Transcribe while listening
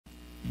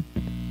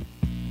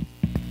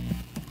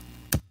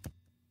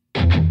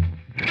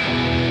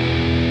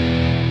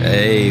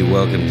Hey,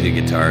 welcome to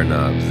Guitar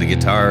Knobs, the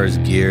guitars,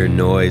 gear,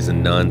 noise,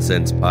 and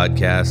nonsense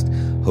podcast,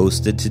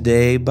 hosted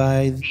today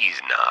by these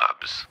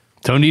knobs.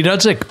 Tony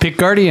Dudzik, Pick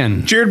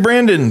Guardian. Jared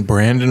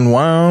Brandon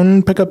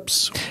Wound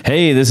pickups.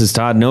 Hey, this is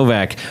Todd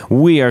Novak.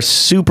 We are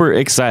super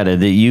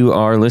excited that you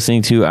are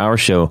listening to our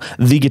show,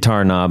 the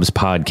Guitar Knobs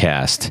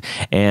podcast.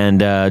 And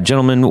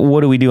gentlemen,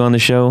 what do we do on the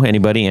show?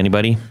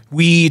 Anybody?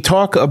 We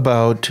talk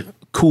about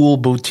cool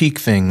boutique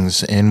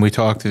things, and we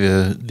talk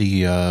to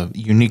the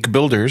unique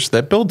builders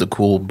that build the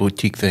cool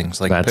boutique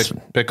things, like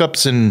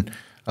pickups and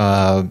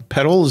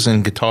pedals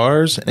and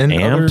guitars and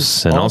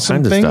amps and all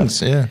kinds of things.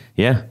 Stuff.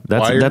 Yeah,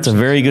 that's a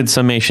very good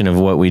summation of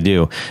what we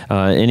do.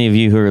 Any of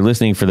you who are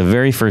listening for the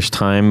very first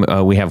time,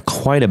 we have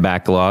quite a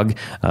backlog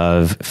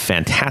of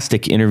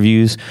fantastic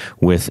interviews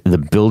with the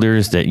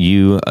builders that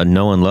you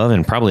know and love,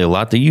 and probably a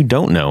lot that you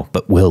don't know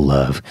but will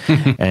love.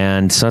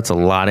 And so that's a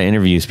lot of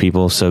interviews,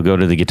 people. So go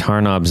to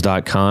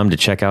theguitarknobs.com to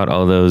check out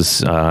all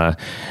those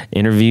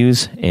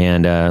interviews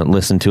and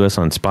listen to us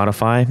on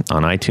Spotify,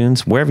 on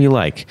iTunes, wherever you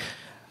like.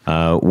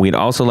 We'd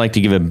also like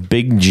to give a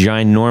big,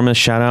 ginormous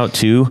shout out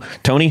to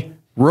Tony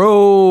Road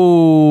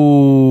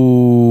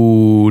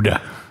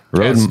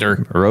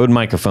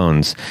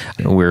microphones.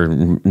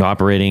 We're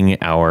operating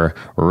our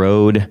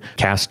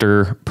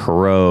Rodecaster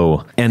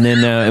Pro. And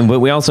then, but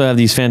we also have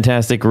these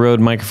fantastic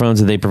Rode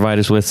microphones that they provide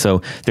us with.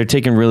 So they're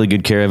taking really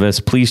good care of us.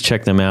 Please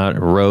check them out.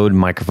 Rode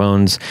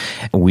microphones.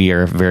 We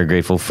are very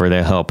grateful for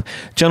their help.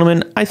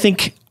 Gentlemen,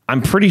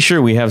 I'm pretty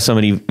sure we have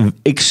somebody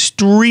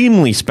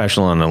extremely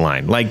special on the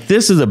line. Like,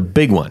 this is a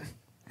big one.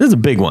 All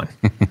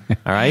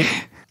right.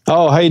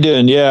 Oh, how you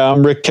doing? Yeah,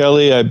 I'm Rick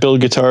Kelly. I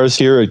build guitars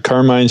here at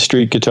Carmine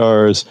St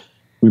Guitars.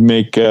 We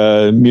make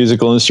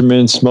musical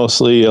instruments,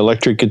 mostly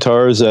electric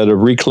guitars out of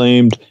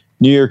reclaimed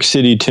New York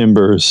City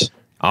timbers.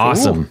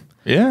 Awesome. Cool.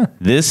 Yeah.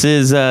 This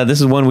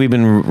is one we've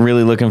been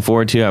really looking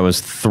forward to. I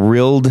was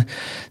thrilled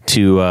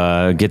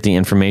to get the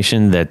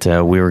information that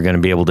we were going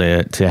to be able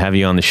to have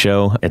you on the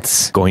show.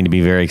 It's going to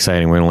be very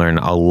exciting. We're going to learn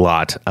a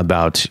lot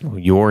about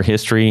your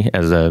history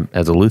as a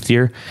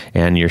luthier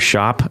and your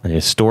shop, a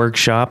historic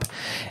shop,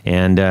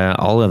 and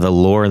all of the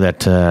lore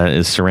that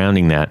is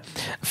surrounding that.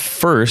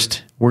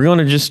 First, we're going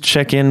to just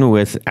check in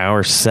with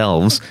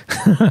ourselves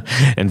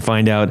and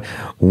find out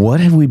what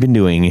have we been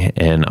doing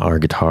in our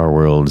guitar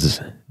worlds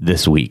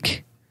this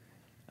week.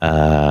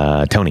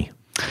 Tony.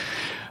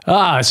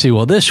 See,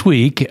 well, this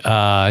week,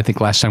 I think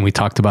last time we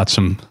talked about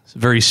some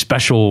very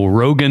special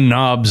Rogan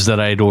knobs that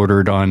I'd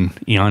ordered on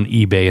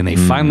eBay, and they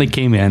finally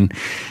came in,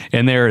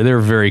 and they're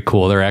very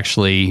cool. They're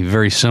actually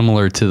very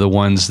similar to the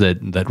ones that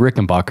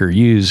Rickenbacker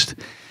used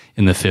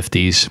in the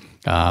 50s.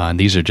 And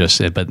these are just,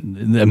 but I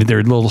mean, they're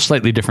a little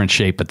slightly different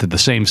shape, but they're the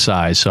same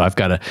size. So I've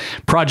got a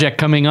project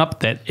coming up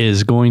that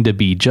is going to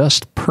be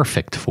just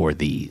perfect for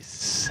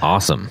these.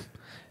 Awesome.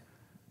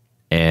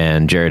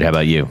 And Jared, how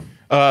about you?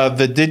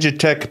 The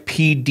Digitech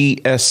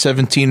PDS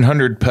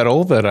 1700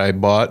 pedal that I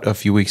bought a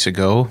few weeks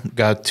ago.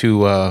 Got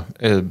to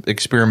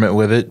experiment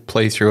with it,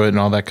 play through it, and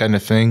all that kind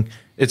of thing.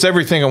 It's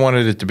everything I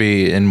wanted it to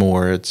be and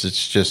more. It's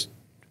just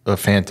a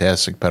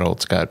fantastic pedal.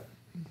 It's got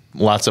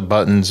lots of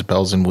buttons,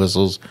 bells and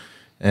whistles,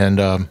 and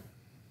I'm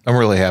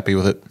really happy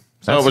with it.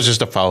 So it was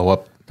just a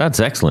follow-up. That's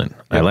excellent.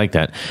 Yep. I like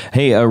that.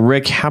 Hey,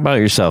 Rick, how about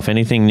yourself?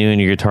 Anything new in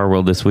your guitar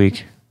world this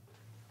week?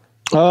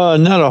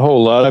 Not a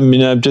whole lot. I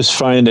mean, I just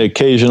find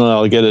occasionally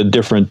I'll get a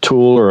different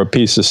tool or a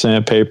piece of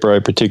sandpaper I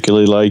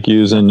particularly like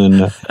using, and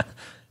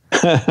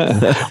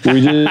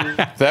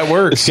that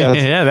works.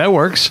 Yeah, that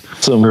works.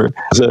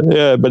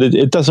 Yeah, but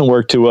it doesn't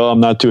work too well.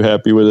 I'm not too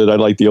happy with it. I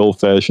like the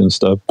old-fashioned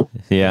stuff.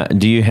 Yeah.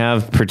 Do you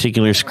have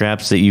particular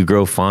scraps that you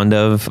grow fond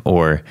of,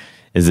 or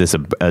is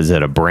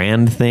it a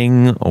brand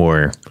thing,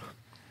 or?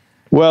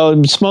 Well,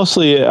 it's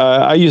mostly,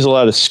 I use a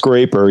lot of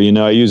scraper.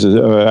 I use an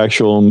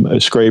actual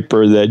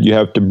scraper that you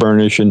have to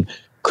burnish and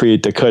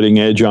create the cutting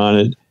edge on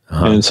it.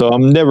 Uh-huh. And so I've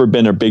never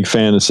been a big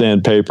fan of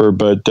sandpaper,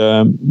 but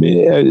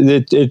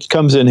it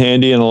comes in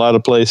handy in a lot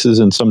of places,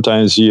 and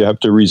sometimes you have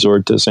to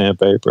resort to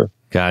sandpaper.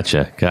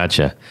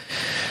 Gotcha.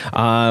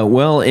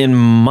 Well, in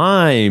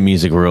my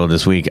music world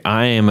this week,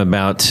 I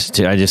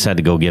just had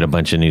to go get a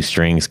bunch of new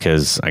strings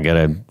because I got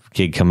a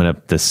gig coming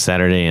up this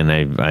Saturday, and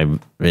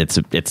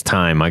it's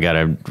time. I got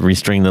to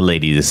restring the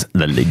ladies.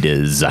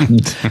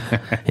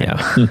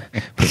 Yeah.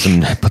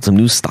 Put some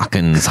new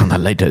stockings on the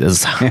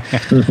ladies.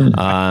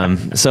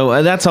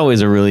 So that's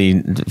always a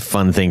really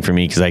fun thing for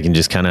me because I can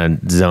just kind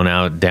of zone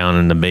out down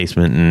in the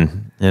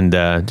basement and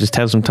just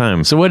have some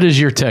time. So what is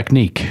your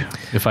technique,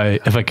 if I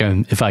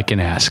can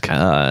ask?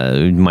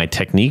 My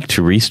technique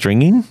to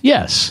restringing?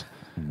 Yes.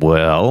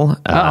 Well,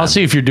 I'll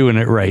see if you're doing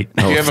it right.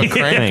 Do you have a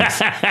crank?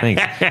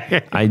 Thanks.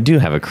 I do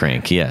have a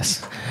crank.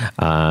 Yes.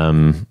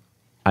 What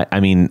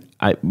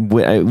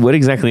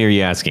exactly are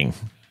you asking?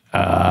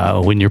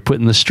 When you're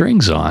putting the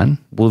strings on.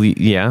 Well,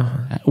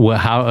 yeah. Well,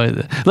 how?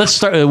 Let's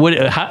start.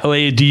 How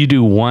do you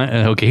do one?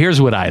 Okay, here's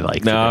what I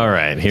like. All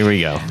right, here we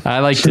go.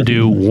 I like to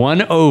do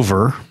one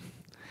over,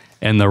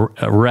 and the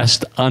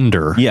rest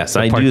under. Yes,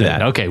 the I part do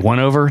that. Okay, one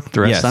over,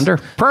 the rest Yes. under.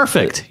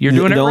 Perfect. You're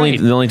doing it right.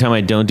 The only time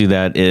I don't do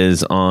that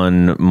is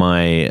on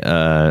my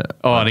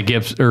on a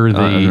Gibbs or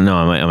the on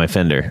my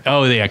Fender.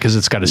 Oh yeah, because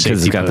it's got a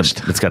safety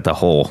post. It's got the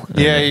hole.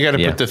 Yeah, you got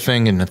to put the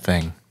thing in the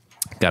thing.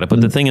 Got to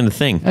put the thing in the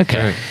thing.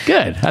 Okay,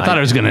 good. I thought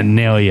I was going to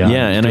nail you.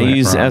 Yeah, and I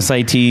use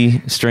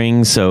SIT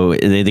strings, so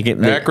they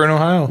get Akron,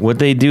 Ohio. What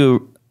they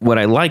do,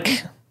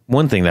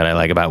 one thing that I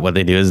like about what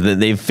they do is that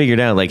they've figured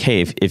out, like,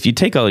 hey, if you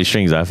take all these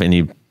strings off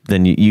and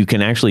then you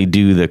can actually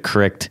do the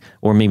correct,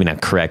 or maybe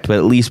not correct, but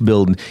at least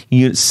build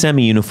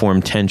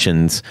semi-uniform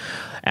tensions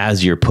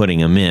as you're putting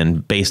them in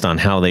based on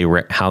how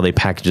they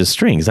package the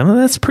strings. I mean,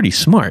 that's pretty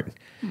smart.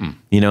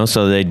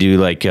 So they do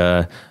like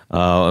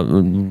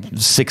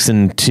 6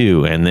 and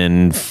 2, and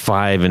then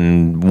 5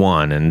 and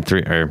 1 and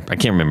 3, or I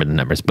can't remember the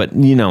numbers, but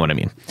you know what I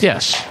mean.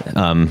 Yes.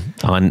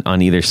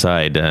 On either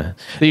side,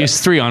 They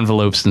use 3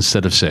 envelopes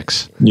instead of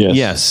 6.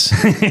 Yes.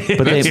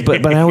 but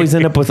I always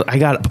end up with, I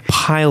got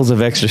piles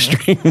of extra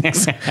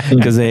strings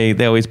because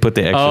they always put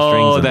the extra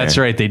strings. Oh, that's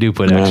there. right. They do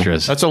put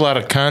extras. That's a lot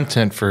of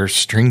content for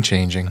string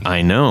changing.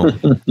 I know.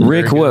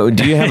 Rick, what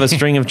do you have a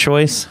string of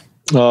choice?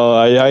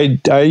 I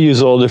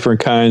use all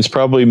different kinds,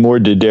 probably more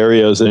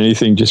D'Addarios than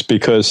anything, just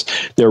because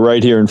they're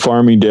right here in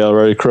Farmingdale,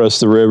 right across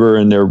the river,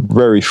 and they're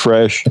very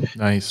fresh.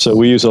 Nice. So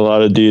we use a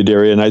lot of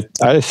D'Addario, and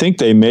I think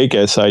they make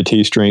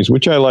SIT strings,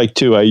 which I like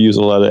too. I use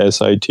a lot of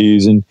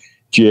SITs and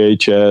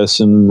GHS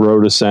and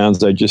Rhoda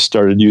Sounds I just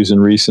started using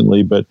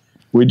recently, but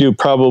we do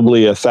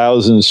probably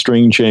 1,000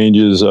 string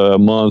changes a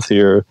month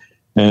here.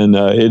 And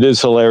it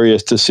is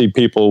hilarious to see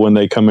people when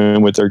they come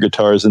in with their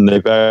guitars and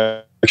they've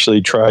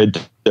actually tried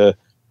to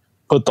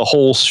put the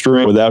whole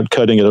string without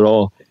cutting it at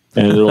all,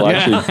 and it'll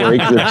actually break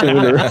the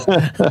tuner.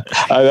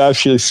 I've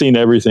actually seen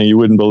everything. You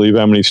wouldn't believe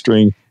how many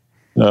string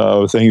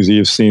things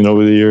you've seen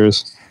over the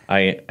years.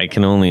 I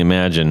can only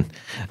imagine.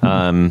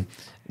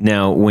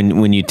 Now,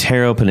 when you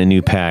tear open a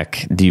new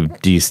pack, do you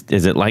is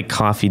it like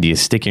coffee? Do you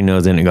stick your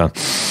nose in and go,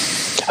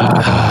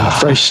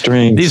 fresh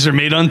strings? These are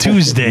made on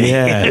Tuesday.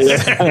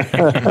 yes.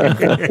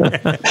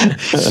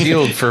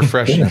 Sealed for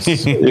freshness.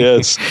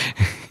 Yes.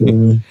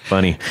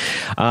 Funny.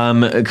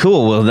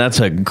 Cool. Well,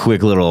 that's a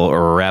quick little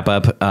wrap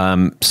up.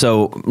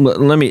 So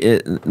let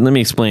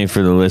me explain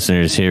for the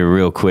listeners here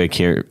real quick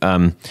here.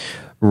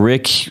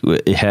 Rick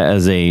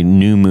has a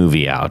new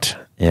movie out,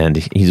 and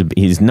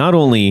he's not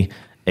only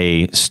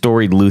a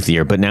storied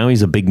luthier, but now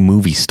he's a big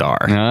movie star.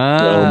 Oh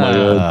my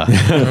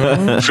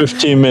God.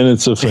 15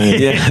 minutes of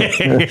fame.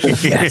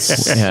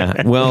 Yes.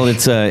 Yeah. Well,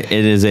 it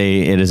is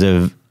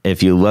a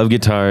if you love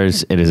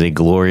guitars, it is a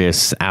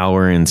glorious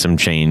hour and some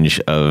change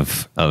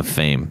of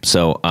fame.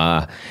 So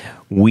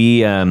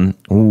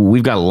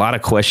we've got a lot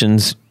of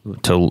questions.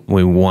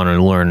 We want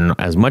to learn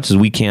as much as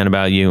we can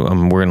about you.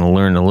 We're going to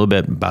learn a little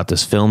bit about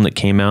this film that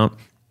came out.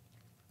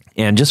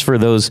 And just for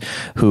those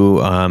who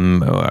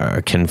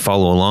can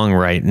follow along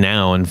right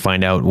now and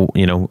find out,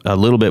 a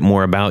little bit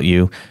more about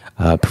you,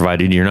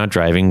 provided you're not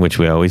driving, which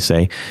we always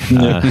say,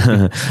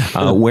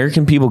 where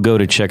can people go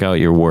to check out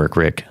your work,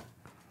 Rick?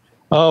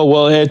 Oh,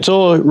 well, it's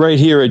all right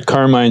here at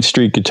Carmine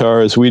St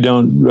Guitars. We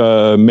don't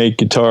make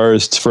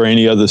guitars for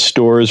any other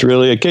stores,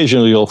 really.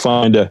 Occasionally you'll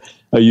find a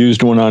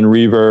used one on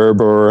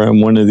Reverb, or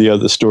one of the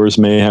other stores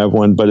may have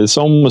one, but it's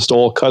almost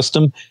all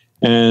custom.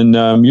 And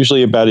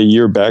usually about a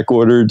year back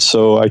ordered.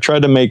 So I try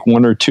to make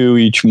 1 or 2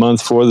 each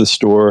month for the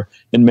store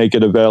and make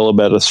it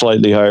available at a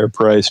slightly higher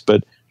price.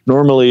 But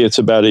normally it's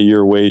about a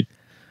year wait.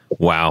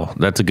 Wow,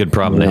 that's a good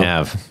problem to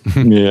have.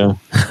 Yeah.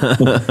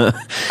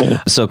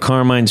 So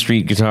Carmine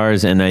St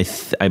Guitars, and I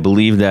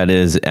believe that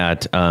is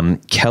at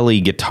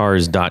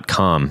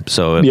kellyguitars.com.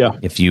 So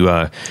if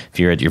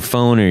you're at your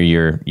phone or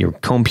your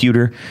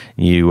computer,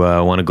 you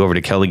want to go over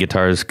to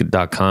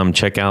kellyguitars.com,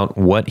 check out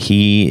what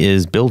he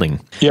is building.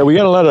 Yeah, we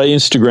got a lot of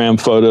Instagram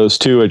photos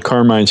too at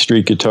Carmine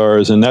St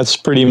Guitars, and that's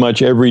pretty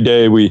much every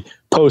day we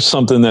post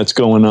something that's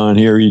going on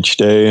here each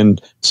day, and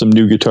some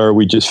new guitar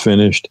we just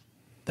finished.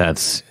 How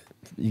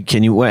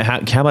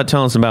about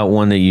telling us about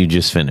one that you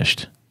just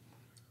finished?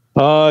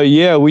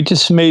 Yeah, we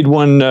just made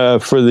one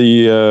for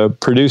the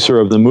producer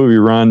of the movie,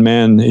 Ron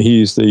Mann.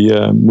 He's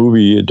the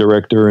movie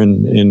director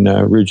and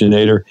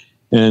originator.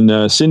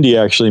 And Cindy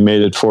actually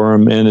made it for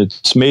him. And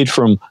it's made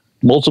from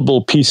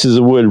multiple pieces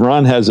of wood.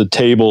 Ron has a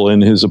table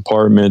in his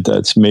apartment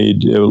that's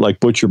made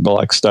like butcher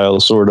block style,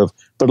 sort of,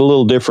 but a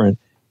little different.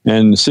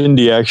 And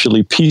Cindy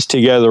actually pieced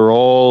together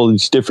all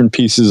these different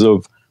pieces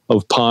of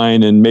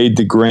pine and made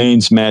the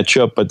grains match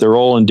up, but they're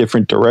all in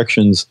different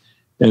directions.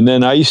 And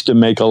then I used to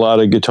make a lot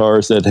of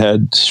guitars that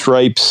had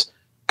stripes,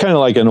 kind of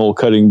like an old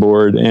cutting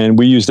board, and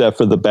we use that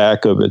for the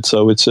back of it.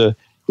 So it's a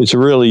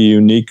really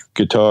unique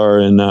guitar,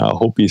 and I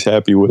hope he's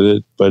happy with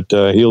it. But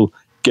he'll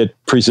get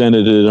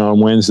presented it on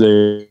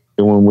Wednesday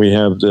when we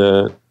have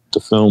the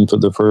film for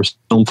the first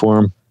film for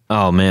him.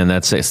 Oh man,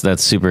 that's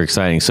super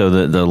exciting.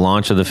 So the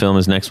launch of the film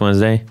is next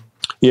Wednesday?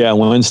 Yeah,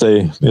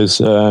 Wednesday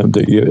is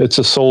it's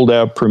a sold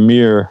out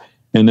premiere,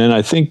 and then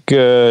I think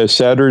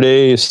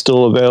Saturday is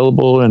still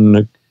available,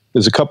 and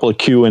there's a couple of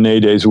Q&A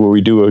days where we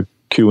do a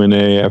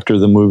Q&A after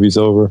the movie's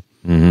over.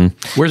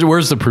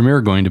 Where's the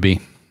premiere going to be?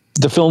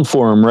 The Film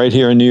Forum right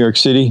here in New York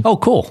City. Oh,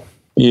 cool.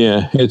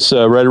 Yeah, it's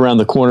right around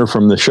the corner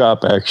from the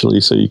shop,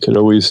 actually. So you could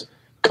always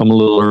come a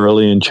little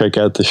early and check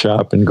out the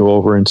shop and go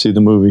over and see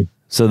the movie.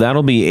 So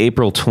that'll be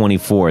April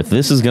 24th.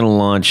 This is going to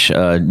launch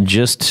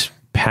just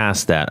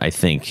past that, I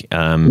think.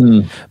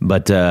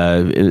 But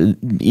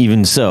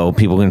even so,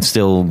 people can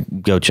still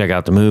go check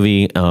out the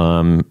movie.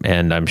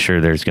 And I'm sure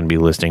there's going to be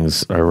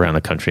listings around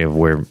the country of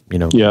where,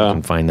 you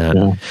can find that.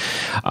 Yeah.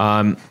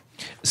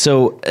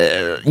 So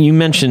you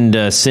mentioned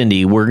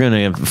Cindy. We're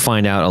going to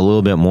find out a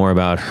little bit more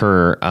about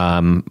her.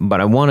 But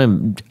I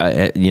want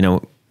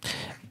to,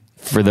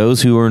 for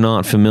those who are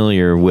not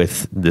familiar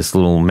with this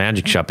little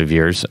magic shop of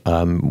yours,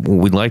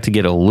 we'd like to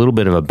get a little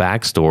bit of a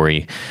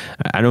backstory.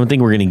 I don't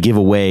think we're going to give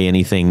away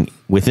anything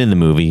within the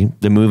movie.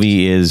 The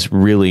movie is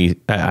really,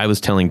 I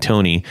was telling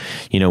Tony,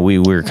 we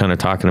were kind of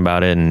talking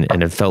about it,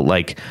 and it felt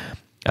like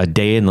a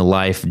day in the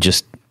life,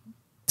 just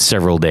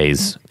several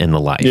days in the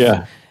life.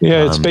 Yeah.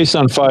 Yeah, it's based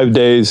on 5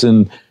 days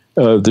and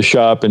the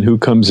shop and who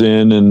comes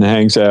in and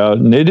hangs out.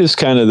 And it is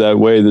kind of that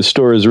way. The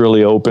store is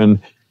really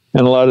open.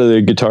 And a lot of the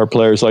guitar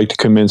players like to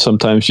come in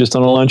sometimes just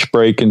on a lunch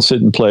break and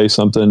sit and play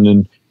something.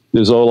 And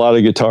there's a lot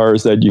of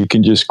guitars that you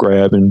can just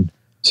grab and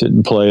sit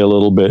and play a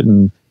little bit.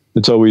 And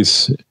it's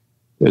always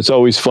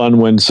fun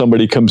when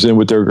somebody comes in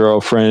with their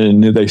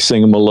girlfriend and they sing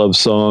them a love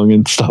song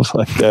and stuff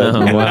like that.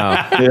 Oh,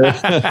 wow.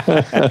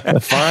 Yeah.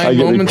 Fine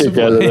moments of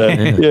out of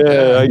that.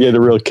 Yeah, I get a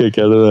real kick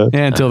out of that.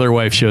 Yeah, until their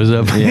wife shows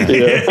up.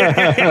 Yeah.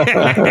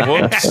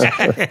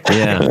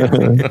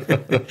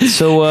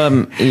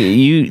 So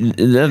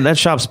that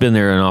shop's been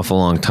there an awful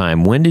long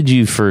time. When did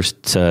you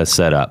first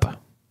set up?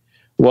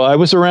 Well, I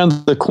was around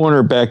the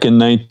corner back in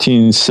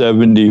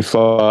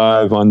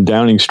 1975 on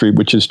Downing Street,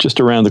 which is just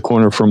around the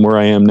corner from where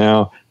I am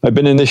now. I've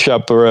been in this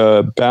shop for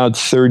about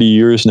 30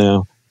 years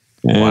now.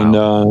 And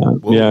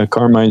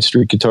Carmine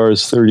St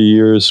Guitars, 30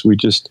 years.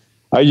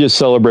 I just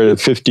celebrated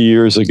 50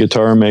 years of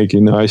guitar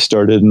making. I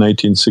started in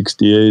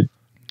 1968.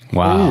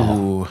 Wow.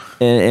 Ooh.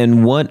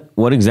 And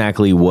what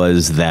exactly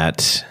was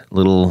that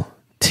little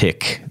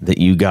tick that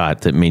you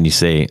got that made you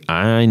say,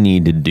 I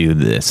need to do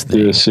this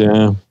thing? Yes,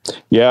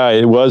 yeah,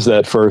 it was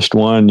that first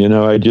one.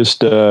 I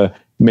just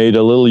made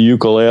a little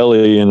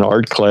ukulele in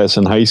art class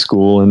in high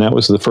school, and that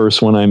was the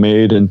first one I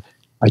made. And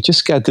I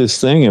just got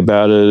this thing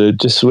about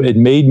it. It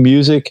made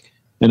music,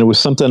 and it was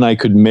something I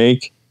could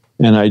make.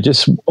 And I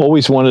just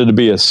always wanted to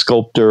be a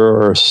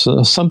sculptor or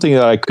something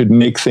that I could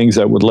make things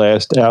that would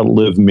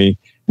outlive me,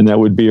 and that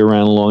would be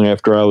around long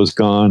after I was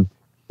gone.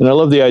 And I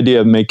love the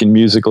idea of making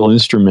musical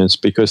instruments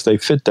because they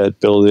fit that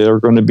bill. They're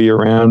going to be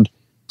around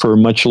for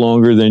much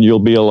longer than you'll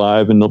be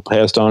alive, and they'll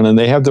pass on, and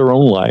they have their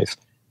own life.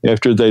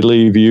 After they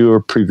leave you or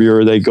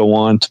Prevere, they go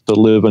on to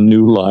live a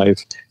new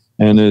life.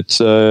 And it's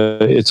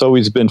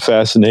always been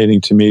fascinating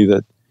to me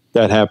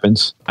that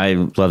happens. I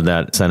love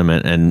that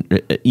sentiment,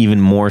 and even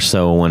more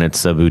so when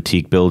it's a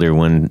boutique builder,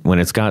 when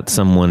it's got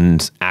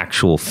someone's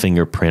actual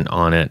fingerprint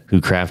on it,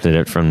 who crafted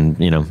it from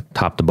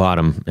top to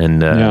bottom,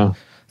 and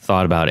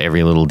thought about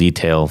every little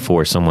detail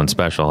for someone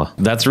special.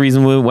 That's the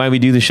reason why we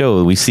do the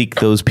show. We seek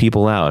those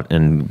people out,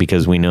 and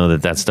because we know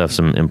that stuff's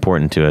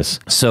important to us.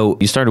 So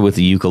you started with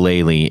the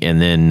ukulele, and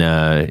then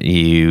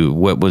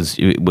was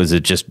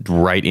it just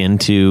right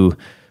into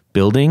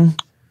building?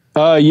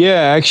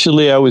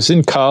 Actually, I was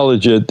in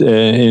college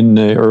in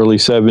the early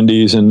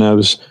 70s, and I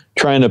was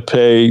trying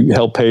to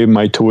help pay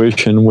my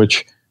tuition,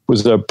 which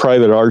was a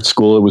private art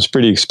school. It was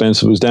pretty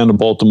expensive. It was down in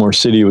Baltimore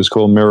City. It was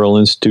called Merrill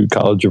Institute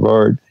College of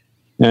Art.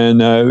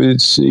 And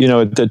it's,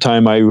 at that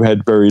time I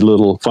had very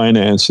little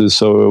finances,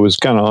 so it was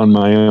kind of on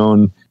my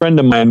own. A friend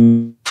of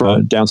mine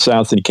from down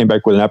south, and he came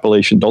back with an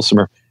Appalachian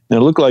dulcimer, and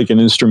it looked like an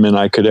instrument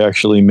I could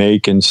actually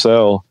make and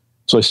sell.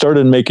 So I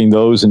started making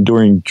those and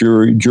doing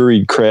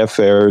juried craft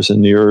fairs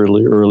in the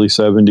early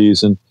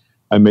 70s, and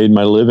I made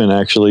my living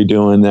actually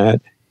doing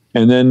that.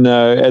 And then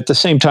at the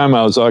same time,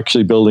 I was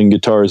actually building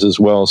guitars as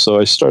well. So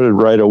I started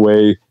right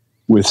away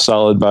with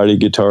solid body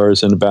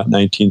guitars in about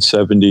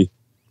 1970,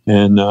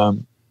 and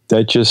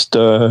that just,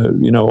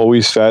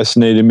 always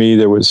fascinated me.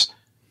 There was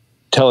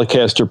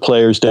Telecaster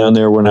players down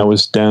there when I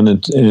was down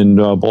in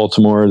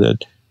Baltimore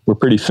that were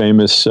pretty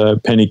famous.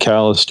 Penny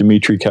Callis,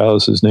 Dimitri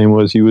Callis, his name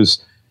was. He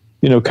was,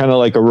 kind of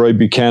like a Roy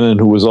Buchanan,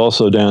 who was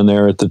also down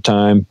there at the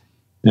time,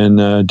 and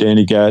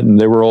Danny Gatton.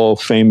 They were all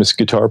famous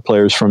guitar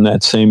players from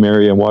that same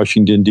area,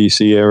 Washington,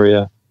 D.C.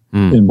 area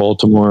in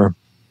Baltimore.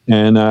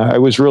 And I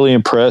was really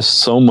impressed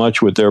so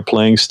much with their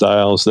playing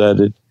styles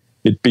that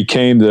it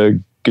became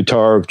the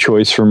guitar of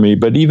choice for me.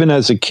 But even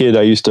as a kid,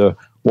 I used to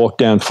walk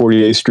down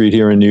 48th Street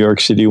here in New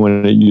York City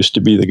when it used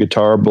to be the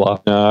guitar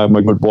block.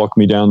 Mike would walk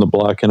me down the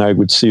block, and I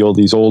would see all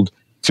these old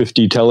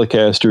 50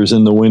 Telecasters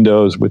in the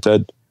windows with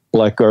that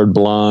Blackguard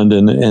blonde,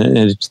 and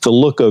the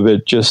look of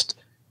it just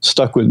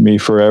stuck with me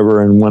forever.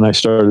 And when I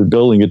started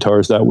building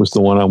guitars, that was the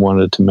one I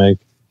wanted to make.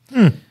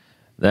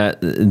 That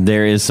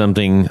there is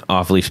something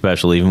awfully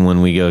special, even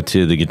when we go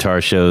to the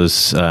guitar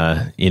shows.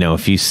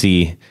 If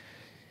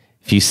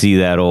you see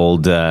that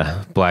old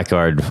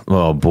Blackguard,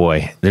 oh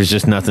boy, there's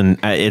just nothing.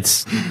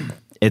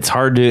 it's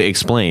hard to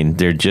explain.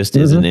 There just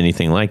isn't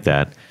anything like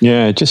that.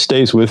 Yeah, it just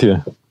stays with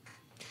you.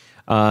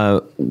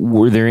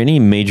 Were there any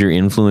major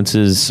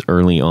influences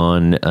early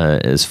on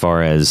as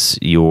far as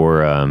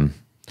your,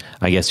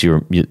 I guess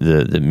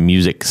the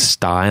music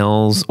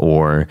styles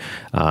or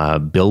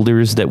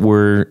builders that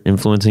were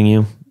influencing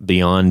you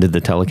beyond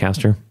the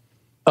Telecaster?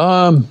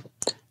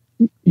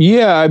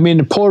 Yeah, I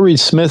mean, Paul Reed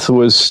Smith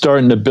was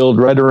starting to build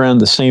right around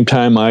the same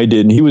time I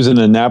did, and he was in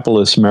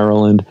Annapolis,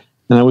 Maryland.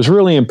 And I was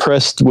really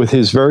impressed with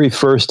his very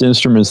first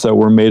instruments that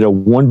were made of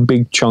one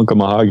big chunk of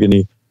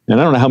mahogany. And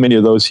I don't know how many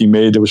of those he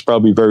made. There was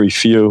probably very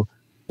few.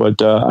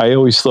 But I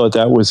always thought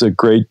that was a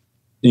great,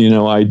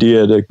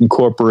 idea to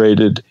incorporate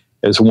it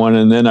as one.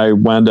 And then I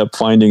wound up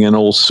finding an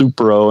old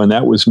Supro, and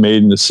that was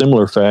made in a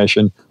similar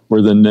fashion,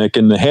 where the neck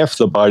and the half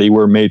the body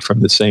were made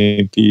from the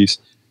same piece.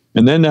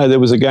 And then there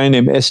was a guy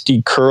named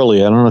S.D.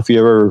 Curley. I don't know if you've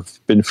ever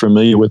been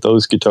familiar with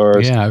those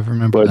guitars. Yeah, I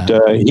remember but,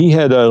 that. He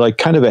had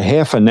kind of a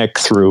half a neck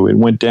through. It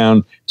went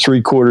down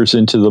 3/4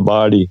 into the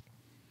body.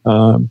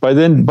 By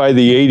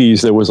the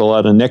 80s, there was a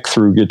lot of neck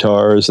through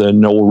guitars, and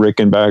Noel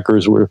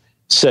Rickenbackers were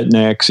set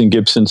necks, and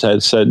Gibsons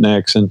had set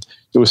necks. And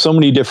there were so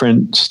many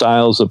different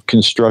styles of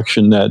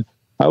construction that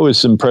I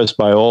was impressed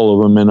by all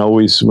of them, and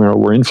always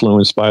were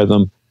influenced by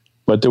them.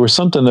 But there was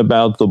something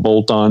about the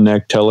bolt-on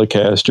neck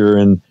Telecaster,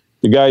 and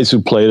the guys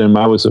who played him,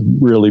 I was a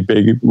really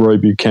big Roy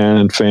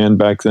Buchanan fan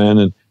back then.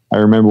 And I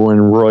remember when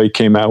Roy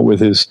came out with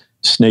his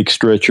Snake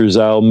Stretchers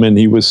album, and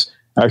he was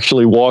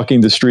actually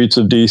walking the streets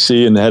of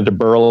DC and had a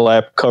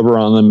burlap cover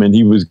on them, and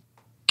he was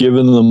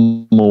giving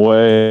them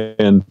away,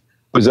 and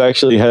was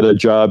actually had a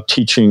job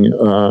teaching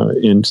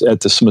at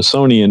the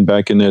Smithsonian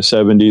back in the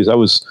 70s. I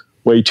was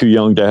way too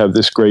young to have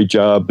this great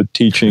job of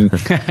teaching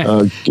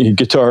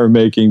guitar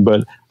making,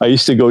 but I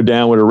used to go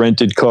down with a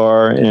rented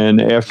car, and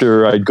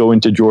after I'd go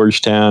into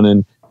Georgetown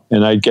and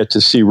I'd get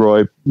to see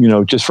Roy,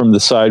 just from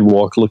the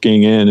sidewalk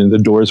looking in, and the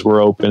doors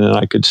were open and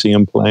I could see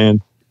him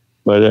playing.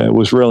 But it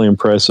was really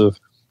impressive.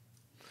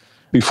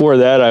 Before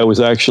that, I was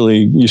actually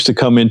used to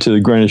come into the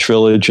Greenwich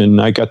Village,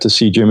 and I got to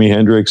see Jimi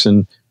Hendrix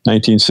in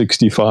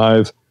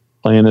 1965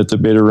 playing at the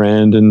bitter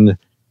end, and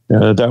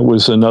that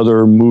was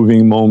another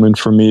moving moment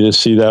for me to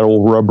see that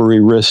old rubbery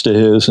wrist of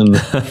his, and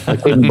I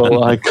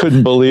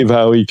couldn't believe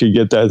how he could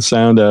get that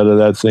sound out of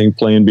that thing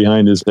playing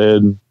behind his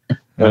head.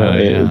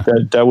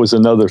 That was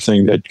another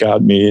thing that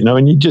got me.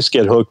 And you just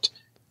get hooked.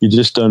 You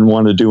just don't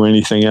want to do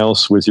anything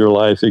else with your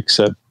life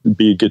except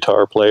be a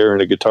guitar player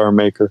and a guitar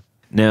maker.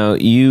 Now,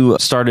 you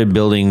started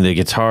building the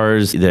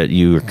guitars that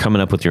you were coming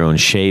up with your own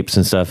shapes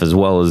and stuff, as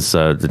well as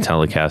the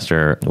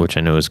Telecaster, which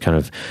I know is kind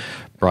of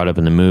brought up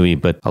in the movie.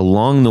 But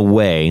along the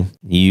way,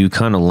 you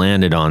kind of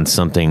landed on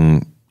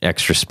something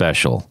extra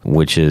special,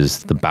 which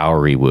is the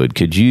Bowery wood.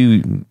 Could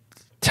you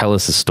tell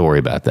us a story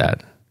about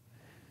that?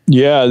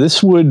 Yeah,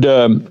 this wood,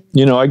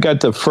 I got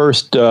the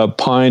first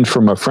pine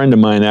from a friend of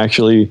mine,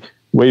 actually,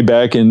 way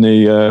back in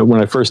the when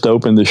I first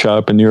opened the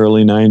shop in the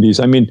early 90s.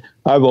 I mean,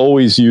 I've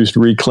always used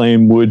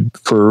reclaimed wood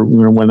for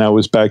when I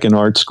was back in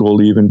art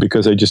school, even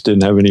because I just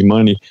didn't have any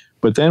money.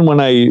 But then when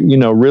I,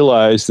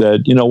 realized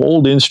that,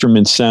 old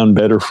instruments sound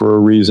better for a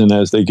reason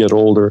as they get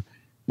older.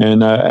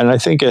 And I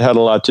think it had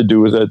a lot to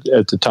do with it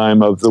at the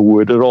time of the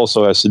wood. It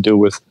also has to do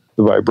with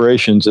the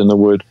vibrations in the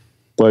wood.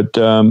 But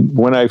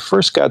when I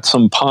first got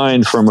some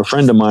pine from a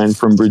friend of mine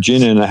from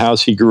Virginia in a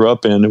house he grew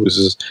up in, it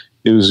was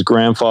his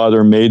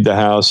grandfather made the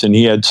house, and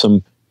he had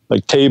some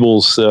like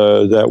tables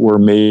that were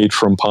made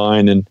from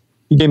pine, and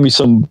he gave me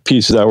some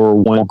pieces that were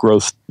one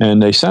growth,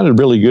 and they sounded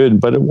really good.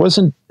 But it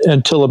wasn't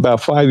until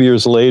about 5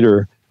 years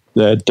later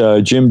that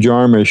Jim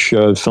Jarmusch,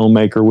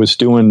 filmmaker, was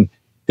doing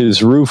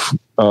his roof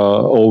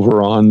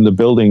over on the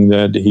building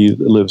that he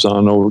lives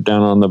on over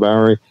down on the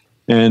Bowery,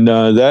 and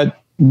that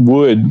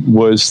wood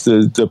was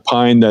the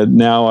pine that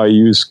now I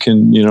use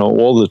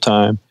all the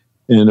time.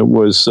 And it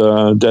was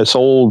this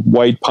old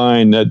white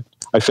pine that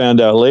I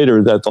found out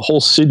later that the whole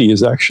city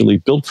is actually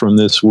built from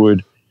this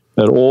wood,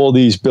 that all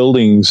these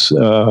buildings,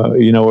 are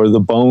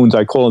the bones.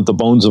 I call it the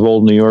bones of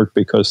old New York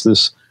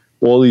because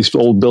all these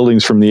old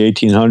buildings from the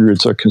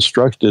 1800s are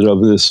constructed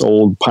of this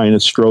old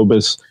Pinus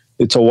strobus.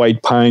 It's a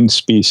white pine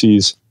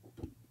species.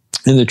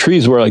 And the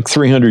trees were like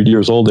 300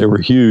 years old. They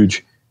were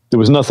huge. There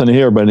was nothing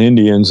here but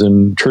Indians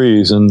and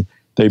trees, and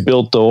they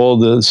built all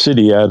the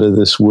city out of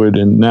this wood,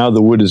 and now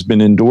the wood has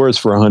been indoors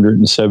for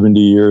 170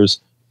 years.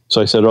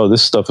 So I said, oh,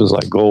 this stuff is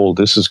like gold.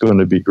 This is going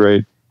to be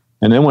great.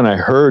 And then when I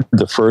heard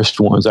the first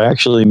ones, I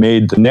actually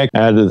made the neck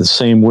out of the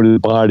same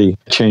wooded body.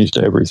 It changed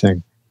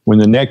everything. When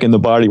the neck and the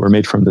body were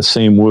made from the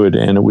same wood,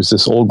 and it was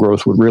this old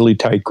growth with really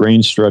tight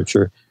grain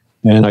structure.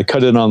 And I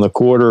cut it on the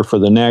quarter for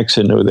the necks,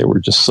 and they were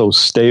just so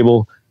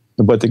stable.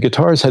 But the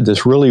guitars had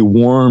this really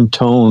warm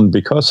tone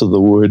because of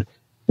the wood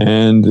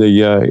and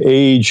the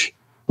age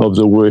of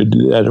the wood,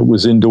 that it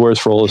was indoors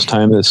for all this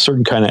time. A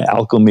certain kind of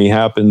alchemy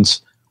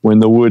happens when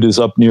the wood is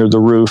up near the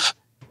roof,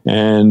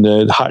 and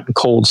hot and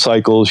cold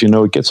cycles,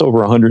 it gets over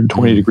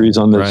 120 degrees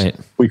on this. Right.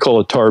 We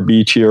call it tar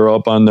beach here.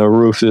 Up on the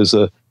roof, there's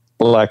a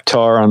black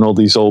tar on all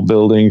these old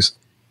buildings.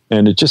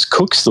 and it just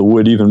cooks the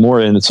wood even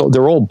more. And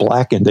they're all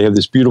blackened. They have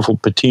this beautiful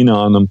patina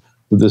on them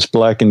with this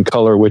blackened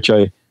color, which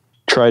I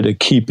try to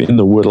keep in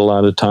the wood a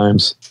lot of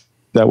times.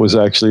 That was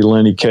actually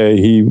Lenny Kaye.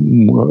 He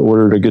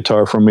ordered a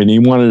guitar from me, and he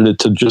wanted it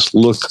to just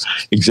look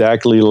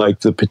exactly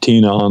like the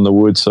patina on the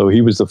wood. So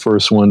he was the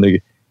first one to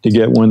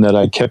get one that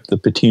I kept the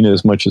patina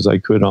as much as I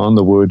could on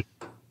the wood.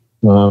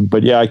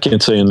 But yeah, I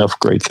can't say enough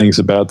great things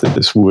about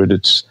this wood.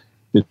 It's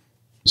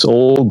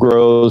old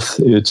growth.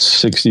 It's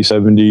 60,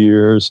 70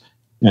 years,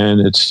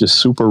 and it's just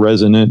super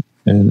resonant.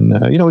 And,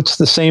 it's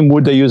the same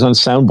wood they use on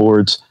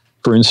soundboards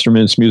for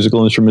instruments,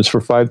 musical instruments.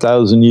 For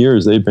 5,000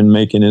 years, they've been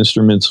making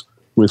instruments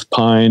with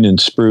pine and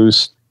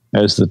spruce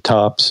as the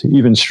tops.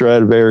 Even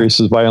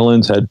Stradivarius's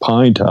violins had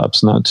pine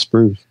tops, not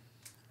spruce.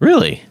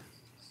 Really?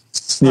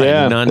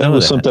 Yeah, that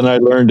was something I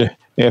learned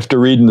after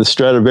reading the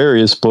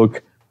Stradivarius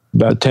book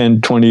about 10,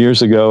 20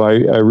 years ago.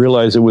 I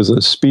realized it was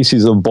a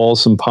species of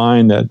balsam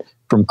pine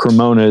from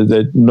Cremona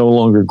that no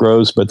longer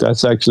grows, but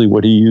that's actually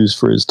what he used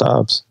for his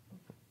tops.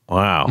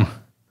 Wow.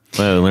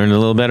 Well, we learned a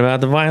little bit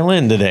about the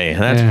violin today.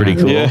 That's pretty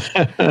cool.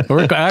 Yeah.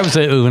 When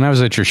I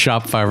was at your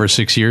shop 5 or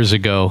 6 years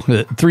ago,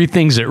 3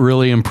 things that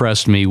really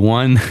impressed me.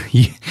 One,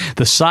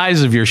 the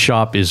size of your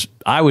shop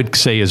I would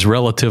say is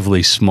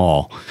relatively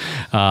small.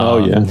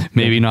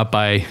 Maybe not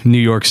by New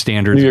York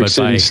standards,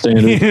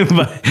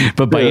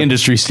 but by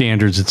industry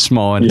standards, it's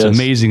small. And it's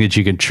amazing that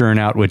you can churn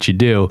out what you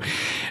do.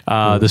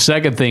 The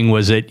second thing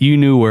was that you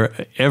knew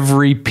where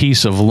every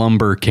piece of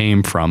lumber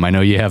came from. I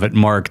know you have it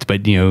marked,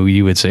 but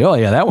you would say, oh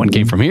yeah, that one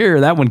came from here.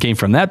 That one came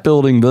from that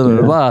building, blah,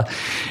 blah, blah.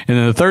 And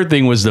then the third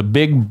thing was the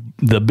big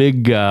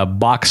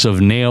box of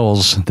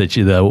nails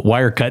the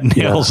wire cut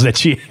nails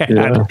that you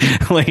had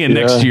laying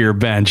next to your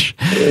bench.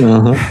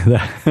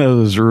 That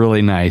was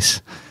really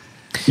nice.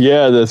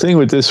 Yeah, the thing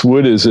with this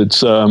wood is it's,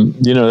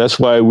 that's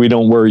why we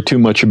don't worry too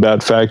much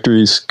about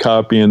factories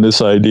copying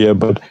this idea.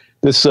 But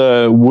this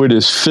wood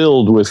is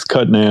filled with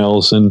cut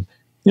nails, and,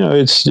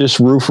 it's just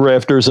roof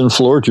rafters and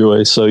floor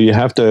joists. So you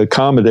have to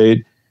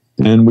accommodate.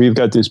 And we've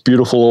got this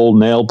beautiful old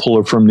nail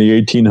puller from the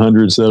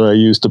 1800s that I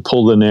use to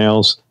pull the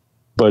nails.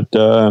 But,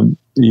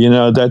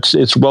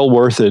 it's well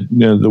worth it.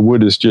 The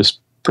wood is just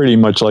pretty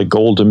much like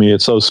gold to me.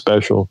 It's so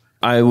special.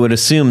 I would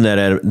assume that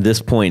at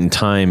this point in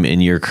time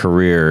in your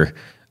career,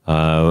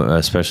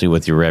 especially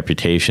with your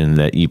reputation,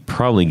 that you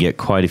probably get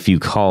quite a few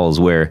calls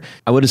where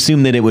I would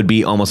assume that it would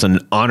be almost an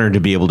honor to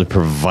be able to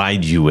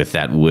provide you with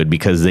that wood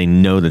because they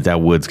know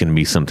that wood's going to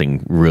be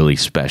something really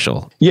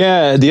special.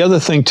 Yeah. The other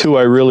thing, too,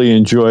 I really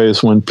enjoy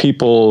is when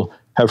people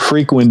have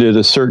frequented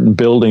a certain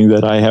building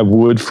that I have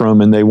wood from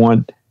and they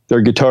want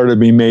their guitar to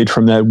be made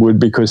from that wood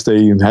because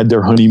they had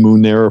their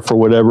honeymoon there or for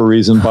whatever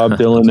reason. Bob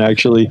Dylan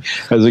actually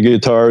has a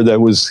guitar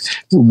that was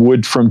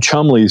wood from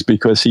Chumley's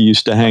because he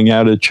used to hang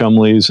out at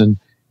Chumley's, and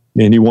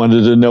he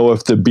wanted to know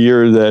if the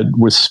beer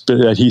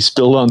that he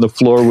spilled on the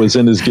floor was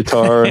in his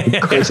guitar. And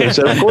of course, I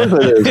said, "Of course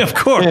it is." Of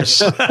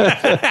course, of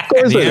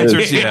course the answer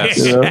is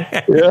yes.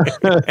 Yeah.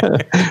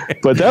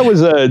 But that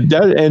was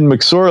that, and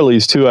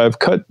McSorley's too. I've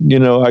cut.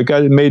 I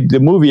got it made. The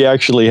movie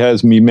actually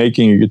has me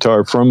making a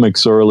guitar from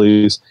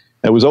McSorley's.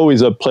 It was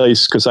always a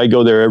place because I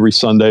go there every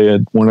Sunday at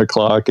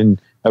 1:00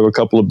 and have a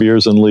couple of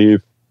beers and leave.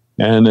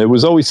 And it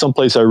was always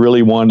someplace I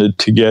really wanted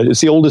to get.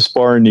 It's the oldest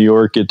bar in New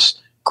York. It's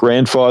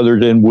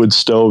grandfathered in wood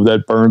stove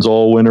that burns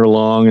all winter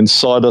long, and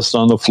sawdust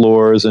on the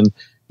floors, and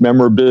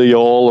memorabilia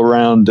all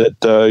around it.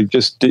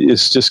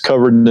 It's just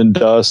covered in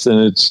dust, and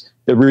it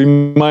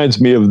reminds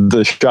me of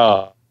the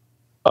shop.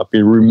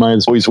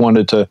 Always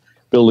wanted to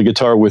build a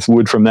guitar with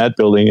wood from that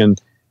building,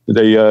 and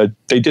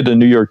they did a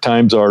New York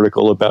Times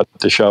article about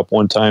the shop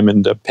one time,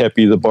 and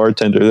Pepe, the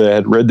bartender, that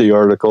had read the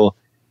article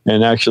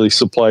and actually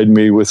supplied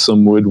me with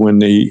some wood when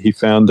he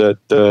found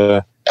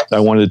that I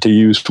wanted to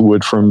use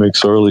wood from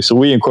McSorley. So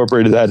we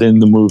incorporated that in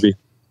the movie.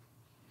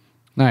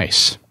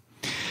 Nice.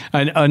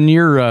 And on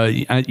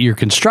your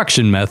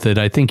construction method,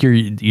 I think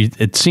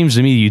it seems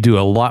to me you do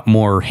a lot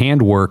more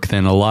handwork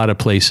than a lot of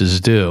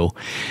places do.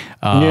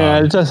 Yeah,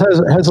 it just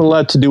has a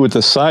lot to do with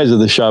the size of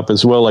the shop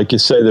as well. Like you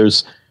say,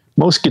 there's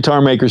most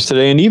guitar makers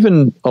today, and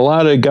even a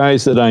lot of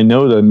guys that I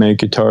know that make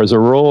guitars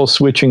are all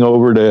switching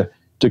over to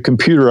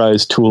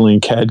computerized tooling,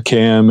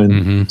 CAD/CAM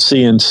and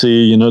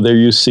CNC. They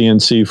use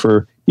CNC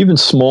for even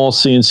small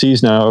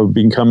CNCs now are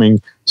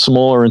becoming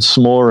smaller and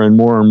smaller and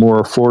more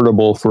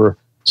affordable for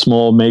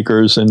small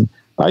makers. And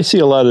I see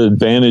a lot of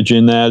advantage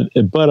in that,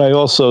 but I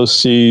also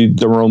see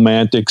the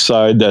romantic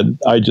side that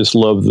I just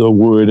love the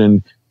wood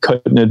and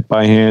cutting it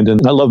by hand.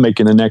 And I love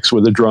making the necks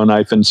with a draw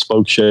knife and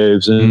spoke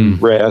shaves and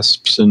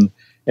rasps. And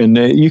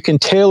you can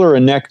tailor a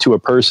neck to a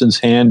person's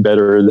hand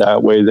better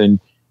that way than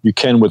you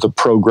can with a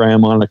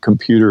program on a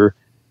computer.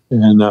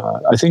 And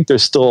I think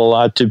there's still a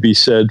lot to be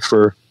said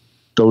for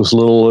those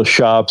little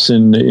shops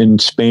in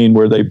Spain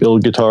where they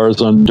build guitars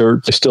on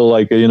dirt. I still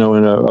like, in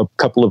a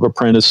couple of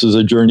apprentices,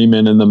 a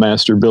journeyman and the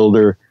master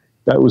builder.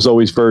 That was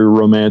always very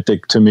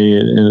romantic to me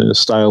in a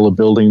style of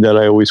building that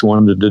I always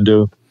wanted to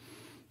do.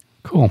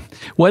 Cool.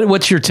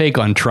 What's your take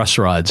on truss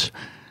rods?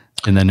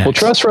 in the necks? Well,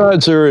 truss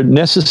rods are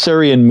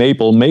necessary in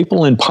maple.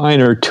 Maple and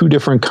pine are two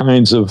different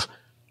kinds of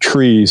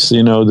trees.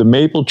 The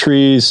maple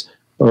trees,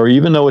 or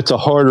even though it's a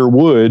harder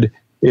wood,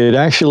 it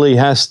actually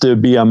has to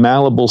be a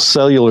malleable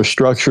cellular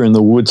structure in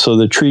the wood so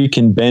the tree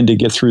can bend to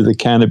get through the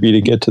canopy to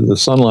get to the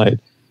sunlight.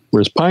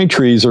 Whereas pine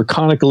trees are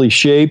conically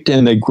shaped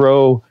and they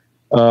grow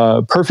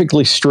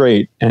perfectly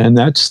straight. And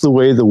that's the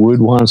way the wood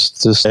wants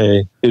to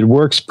stay. It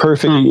works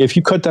perfectly. If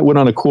you cut that wood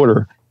on a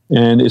quarter,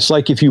 and it's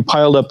like if you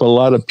piled up a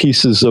lot of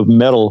pieces of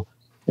metal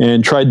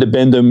and tried to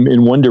bend them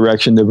in one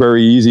direction, they're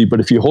very easy. But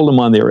if you hold them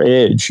on their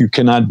edge, you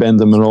cannot bend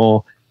them at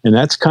all. And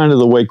that's kind of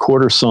the way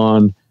quarter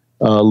sawn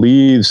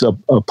leaves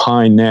a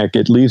pine neck.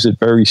 It leaves it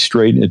very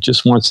straight, and it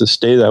just wants to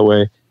stay that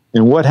way.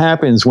 And what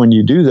happens when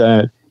you do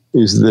that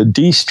is the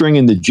D string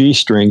and the G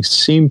string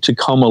seem to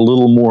come a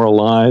little more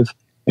alive,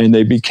 and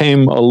they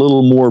became a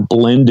little more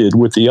blended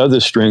with the other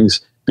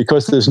strings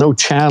because there's no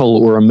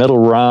channel or a metal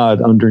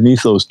rod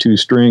underneath those two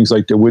strings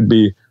like there would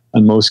be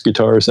on most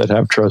guitars that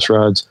have truss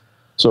rods.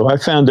 So I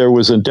found there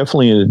was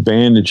definitely an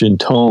advantage in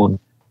tone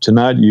to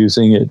not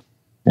using it.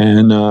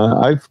 And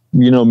I've,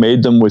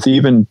 made them with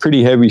even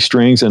pretty heavy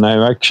strings. And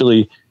I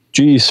actually,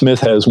 G.E. Smith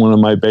has one of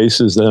my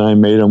basses that I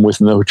made them with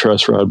no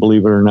truss rod,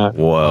 believe it or not.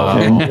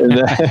 Whoa.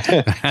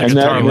 That's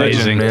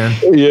amazing, man.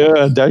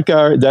 Yeah,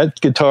 that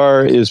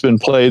guitar has been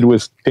played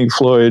with Pink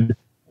Floyd,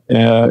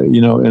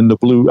 in the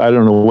blue, I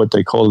don't know what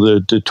they call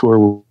the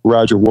tour,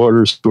 Roger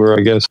Waters tour,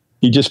 I guess.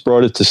 He just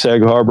brought it to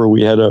Sag Harbor.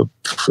 We had a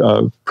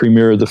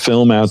premiere of the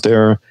film out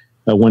there,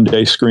 a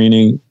one-day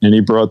screening, and he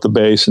brought the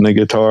bass and the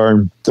guitar.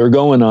 And they're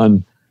going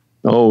on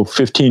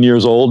 15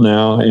 years old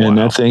now, and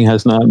that thing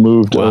has not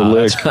moved a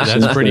lick.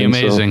 That's pretty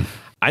amazing. So,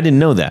 I didn't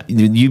know that.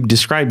 You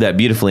described that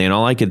beautifully, and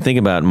all I could think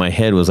about in my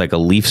head was like a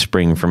leaf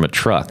spring from a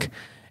truck,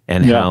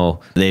 and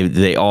how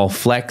they all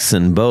flex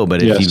and bow.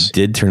 But if you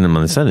did turn them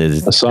on the side,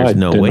 there's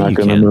no way you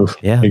can move.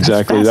 Yeah,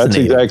 exactly. That's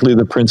exactly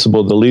the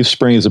principle. The leaf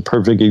spring is a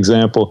perfect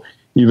example.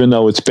 Even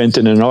though it's bent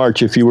in an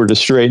arch, if you were to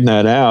straighten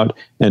that out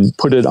and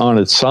put it on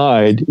its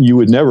side, you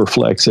would never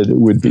flex it. It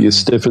would be as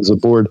stiff as a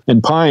board.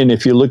 And pine,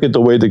 if you look at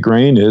the way the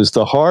grain is,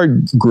 the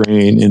hard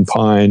grain in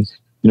pine,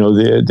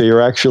 they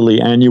are actually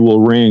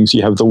annual rings.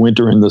 You have the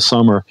winter and the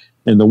summer.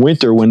 In the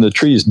winter, when the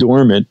tree is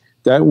dormant,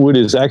 that wood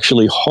is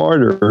actually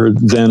harder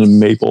than a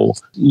maple.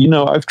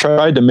 I've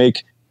tried to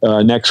make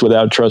necks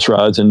without truss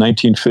rods in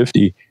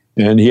 1950,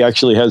 and he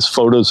actually has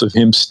photos of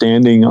him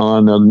standing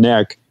on a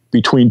neck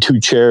between two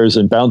chairs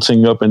and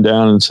bouncing up and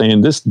down and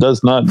saying, this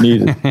does not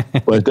need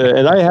it. But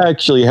and I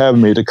actually have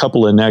made a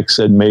couple of necks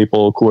at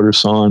maple, quarter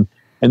sawn,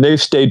 and they've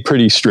stayed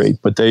pretty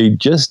straight, but they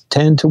just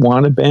tend to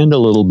want to bend a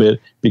little bit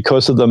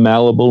because of the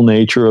malleable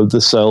nature of the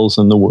cells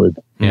in the wood.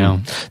 Yeah,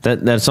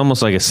 that's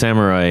almost like a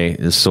samurai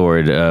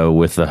sword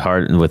with the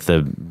hard and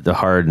the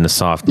hard and the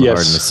soft, the hard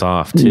and the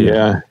soft too.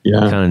 Yeah,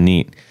 kind of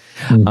neat.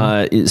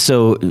 Mm-hmm.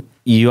 So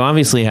you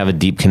obviously have a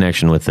deep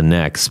connection with the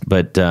necks,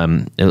 but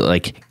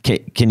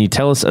can you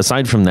tell us,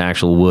 aside from the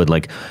actual wood,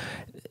 like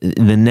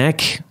the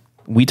neck?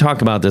 We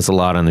talk about this a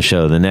lot on the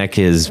show. The neck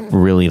is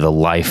really the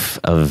life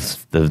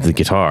of the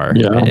guitar.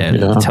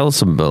 Tell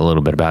us a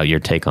little bit about your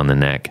take on the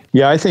neck.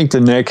 Yeah, I think the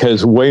neck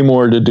has way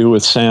more to do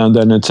with sound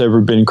than it's ever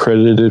been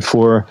credited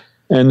for.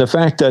 And the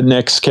fact that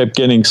necks kept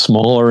getting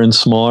smaller and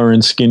smaller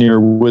and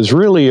skinnier was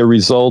really a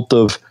result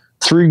of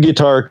three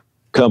guitar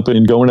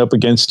companies going up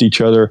against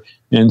each other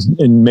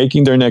and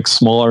making their necks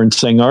smaller and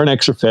saying, our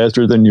necks are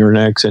faster than your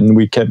necks. And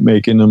we kept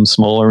making them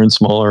smaller and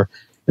smaller.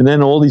 And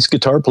then all these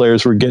guitar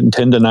players were getting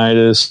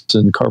tendonitis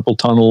and carpal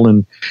tunnel,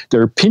 and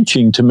they're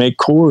pinching to make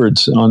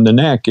chords on the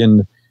neck.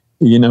 And,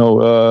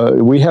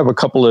 we have a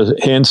couple of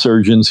hand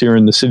surgeons here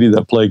in the city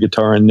that play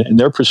guitar, and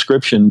their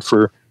prescription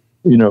for,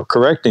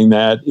 correcting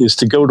that is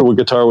to go to a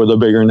guitar with a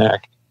bigger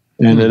neck.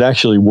 And it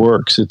actually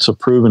works. It's a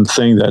proven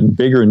thing that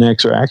bigger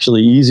necks are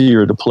actually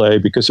easier to play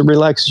because it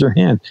relaxes your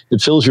hand.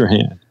 It fills your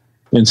hand.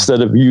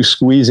 Instead of you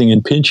squeezing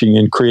and pinching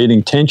and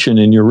creating tension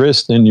in your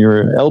wrist and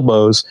your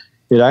elbows,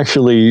 it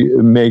actually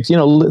makes,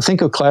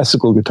 think of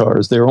classical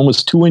guitars. They're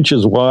almost 2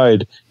 inches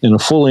wide and a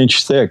full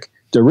inch thick.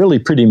 They're really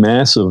pretty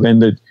massive.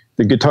 And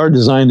the guitar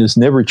design has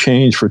never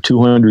changed for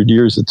 200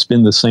 years. It's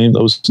been the same.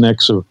 Those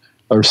necks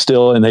are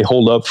still, and they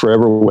hold up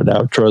forever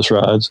without truss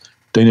rods.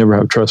 They never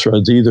have truss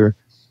rods either.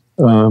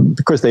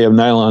 Because they have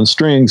nylon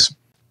strings.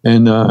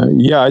 And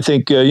I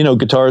think,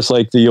 guitars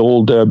like the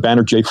old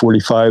Banner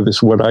J45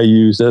 is what I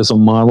used as a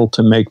model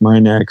to make my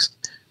necks.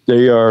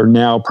 They are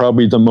now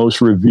probably the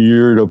most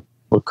revered of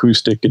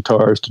acoustic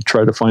guitars. To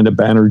try to find a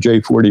Banner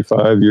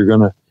J45, you're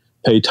going to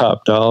pay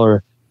top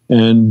dollar.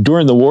 And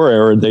during the war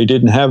era, they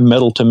didn't have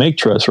metal to make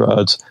truss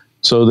rods.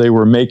 So they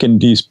were making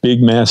these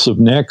big, massive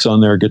necks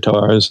on their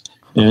guitars.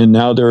 And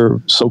now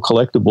they're so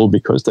collectible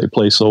because they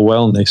play so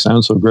well and they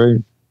sound so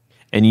great.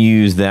 And you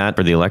use that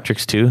for the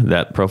electrics too,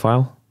 that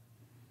profile?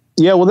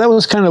 Yeah, well, that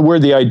was kind of where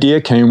the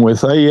idea came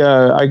with.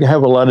 I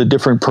have a lot of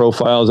different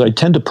profiles. I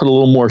tend to put a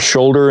little more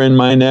shoulder in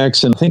my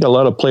necks, and I think a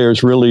lot of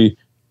players really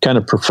kind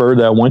of prefer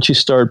that. Once you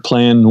start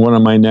playing one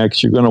of my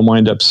necks, you're going to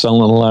wind up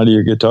selling a lot of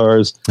your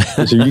guitars.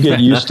 Because if you get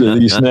used to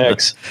these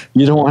necks,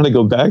 you don't want to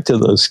go back to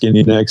those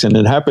skinny necks. And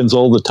it happens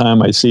all the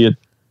time. I see it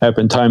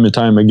happen time and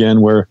time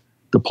again where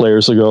the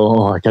players will go,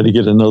 oh, I got to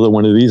get another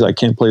one of these. I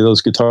can't play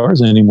those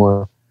guitars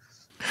anymore.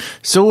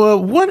 So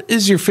what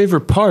is your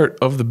favorite part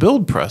of the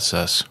build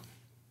process?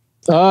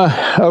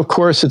 Of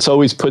course, it's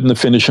always putting the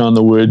finish on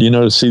the wood,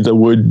 to see the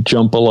wood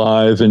jump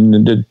alive and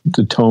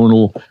the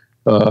tonal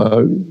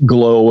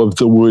glow of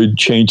the wood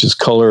changes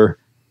color.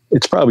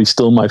 It's probably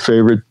still my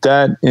favorite.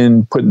 That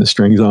and putting the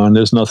strings on.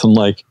 There's nothing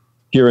like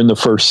hearing the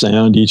first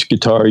sound. Each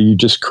guitar, you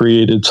just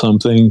created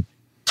something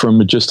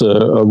from just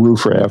a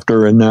roof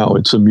rafter, and now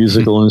it's a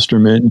musical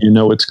instrument.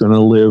 It's going to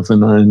live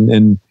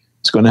and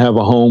it's going to have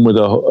a home with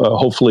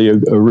hopefully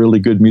a really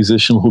good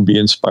musician who'll be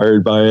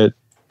inspired by it.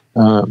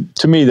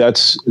 To me,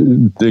 that's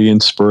the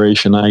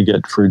inspiration I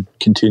get for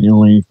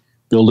continually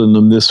building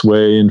them this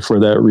way. And for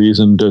that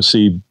reason, to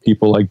see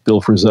people like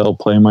Bill Frisell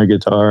play my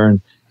guitar and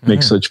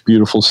make such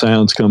beautiful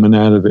sounds coming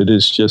out of it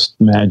is just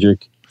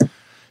magic.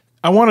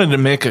 I wanted to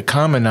make a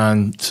comment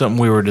on something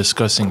we were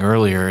discussing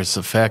earlier. Is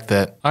the fact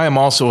that I am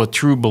also a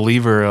true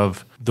believer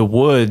of the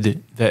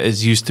wood that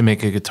is used to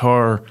make a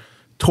guitar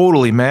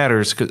totally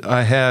matters. Cause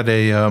I had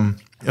a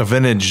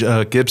vintage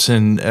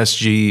Gibson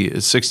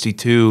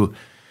SG62,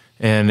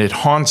 and it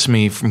haunts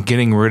me from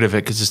getting rid of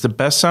it because it's the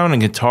best sounding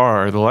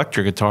guitar, the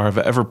electric guitar I've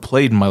ever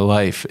played in my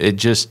life.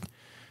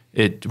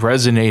 It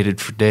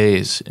resonated for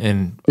days,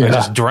 and I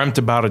just dreamt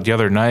about it the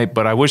other night.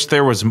 But I wish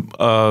there was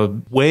a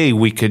way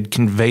we could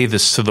convey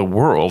this to the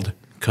world,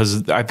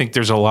 because I think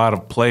there's a lot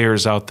of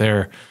players out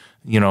there,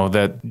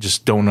 that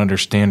just don't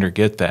understand or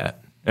get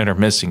that and are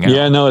missing out.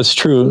 Yeah, no, it's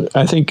true.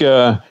 I think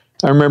I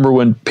remember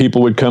when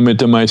people would come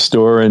into my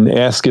store and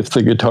ask if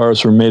the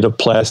guitars were made of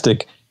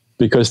plastic,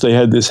 because they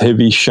had this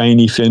heavy,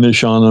 shiny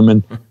finish on them.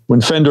 And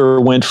when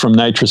Fender went from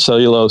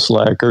nitrocellulose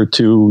lacquer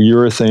to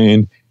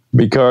urethane,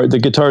 the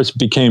guitars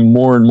became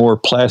more and more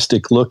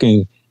plastic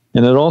looking.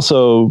 And it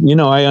also,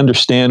 I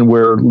understand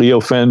where Leo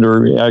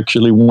Fender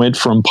actually went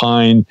from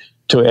pine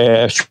to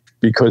ash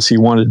because he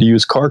wanted to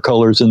use car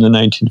colors in the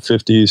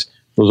 1950s.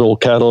 Those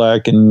old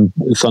Cadillac and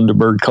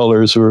Thunderbird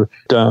colors were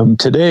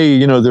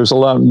today, there's a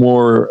lot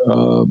more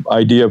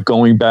idea of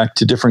going back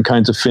to different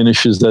kinds of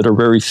finishes that are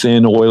very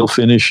thin, oil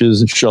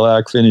finishes and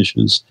shellac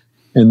finishes.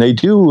 And they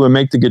do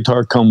make the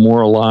guitar come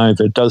more alive.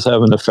 It does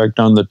have an effect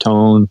on the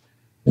tone.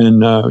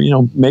 And,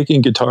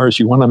 making guitars,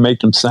 you want to make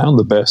them sound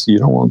the best. You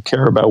don't want to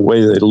care about the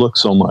way they look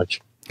so much.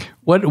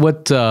 What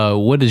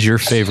is your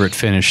favorite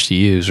finish to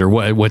use, or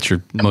what's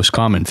your most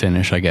common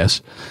finish, I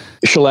guess?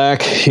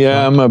 Shellac.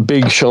 Yeah, I'm a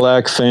big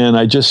shellac fan.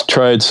 I just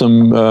tried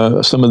some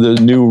of the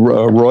new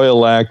Royal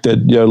Lac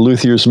that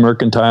Luthier's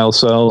Mercantile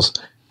sells.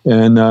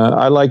 And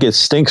I like it.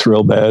 Stinks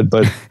real bad,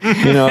 but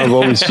I've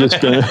always just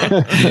been.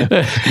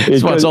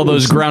 It's what's all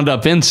those ground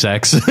up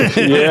insects.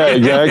 Yeah,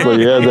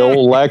 exactly. Yeah, the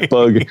old lac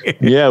bug.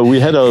 Yeah, we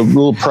had a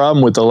little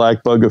problem with the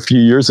lac bug a few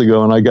years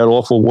ago, and I got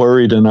awful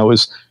worried. And I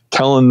was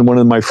telling one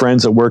of my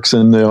friends that works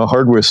in the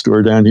hardware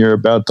store down here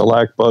about the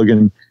lac bug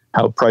and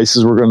how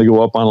prices were going to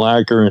go up on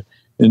lacquer.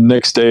 And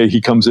next day,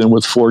 he comes in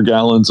with 4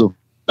 gallons of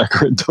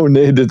lacquer and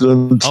donated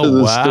them to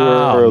the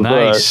store.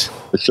 Nice.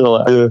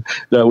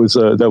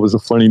 That was a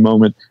funny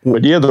moment.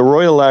 But yeah, the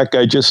Royal Lac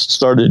I just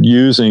started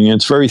using.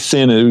 It's very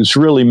thin. It was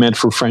really meant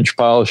for French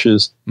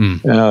polishes,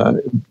 and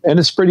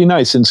it's pretty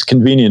nice and it's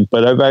convenient.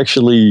 But I've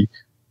actually,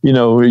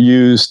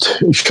 used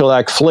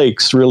shellac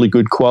flakes, really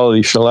good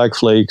quality shellac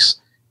flakes,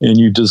 and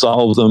you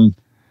dissolve them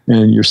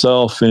and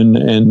yourself,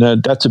 and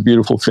that's a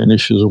beautiful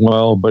finish as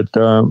well. But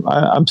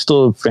I'm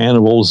still a fan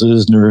of old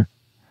Zisner.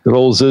 Good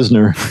old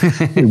Zisner.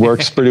 It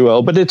works pretty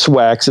well, but it's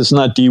wax. It's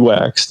not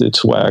de-waxed.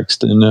 It's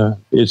waxed, and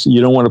you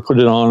don't want to put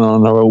it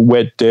on a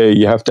wet day.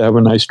 You have to have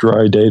a nice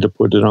dry day to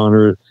put it on,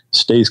 or it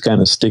stays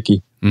kind of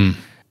sticky.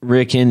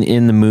 Rick,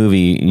 in the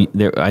movie,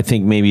 I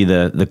think maybe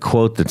the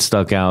quote that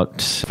stuck out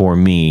for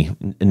me,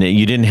 and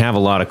you didn't have a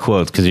lot of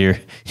quotes because you're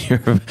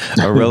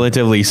a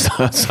relatively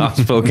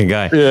soft-spoken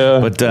guy.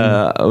 Yeah. But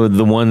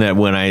the one that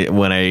when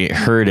I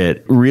heard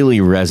it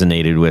really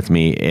resonated with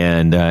me,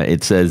 and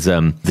it says,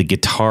 "The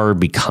guitar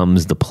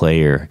becomes the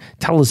player."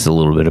 Tell us a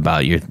little bit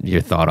about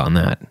your thought on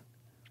that.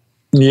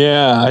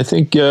 Yeah, I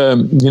think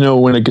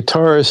when a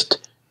guitarist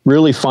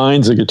really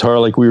finds a guitar,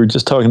 like we were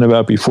just talking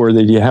about before,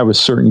 that you have a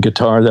certain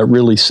guitar that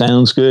really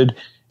sounds good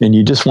and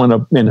you just want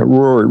to, and it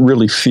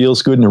really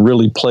feels good and it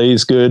really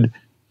plays good.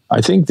 I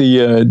think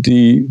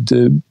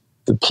the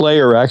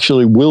player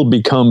actually will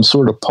become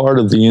sort of part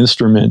of the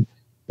instrument,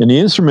 and the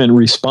instrument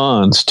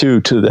responds to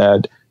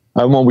that.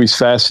 I'm always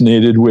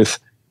fascinated with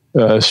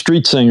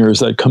street singers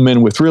that come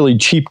in with really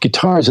cheap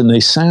guitars and they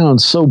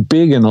sound so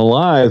big and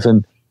alive,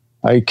 and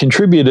I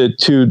contributed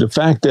to the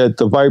fact that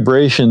the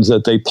vibrations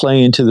that they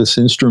play into this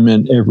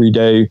instrument every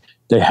day,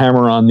 they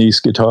hammer on these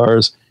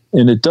guitars,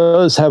 and it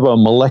does have a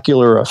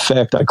molecular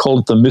effect. I call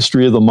it the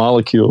mystery of the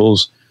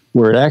molecules,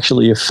 where it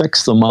actually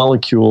affects the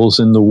molecules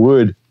in the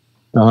wood.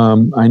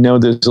 I know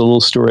there's a little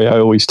story I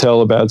always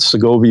tell about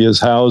Segovia's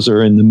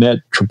Hauser in the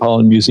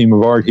Metropolitan Museum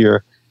of Art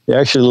here. they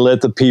actually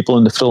let the people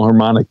in the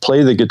Philharmonic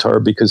play the guitar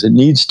because it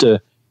needs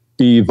to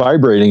be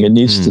vibrating. It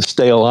needs to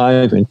stay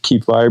alive and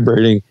keep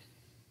vibrating.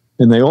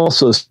 And they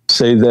also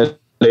say that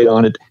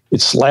on it,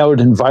 it's loud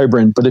and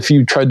vibrant, but if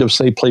you tried to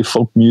say play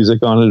folk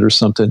music on it or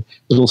something,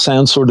 it'll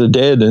sound sort of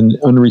dead and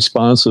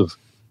unresponsive.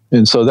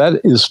 And so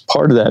that is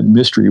part of that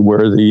mystery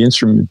where the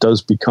instrument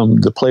does become,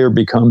 the player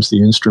becomes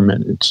the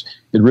instrument.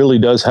 It really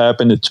does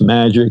happen. It's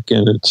magic,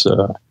 and it's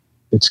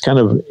kind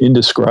of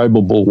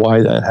indescribable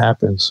why that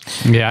happens.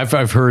 Yeah,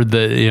 I've heard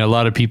that a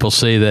lot of people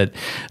say that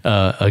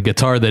a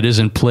guitar that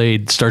isn't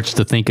played starts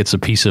to think it's a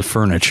piece of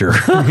furniture.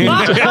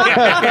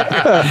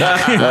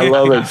 I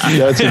love it.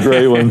 That's a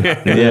great one.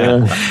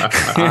 Yeah.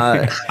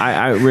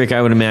 Rick,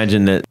 I would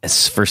imagine that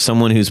for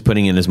someone who's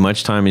putting in as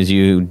much time as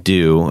you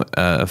do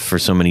for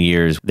so many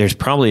years, there's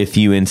probably a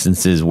few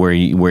instances where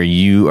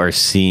you are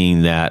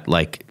seeing that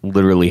like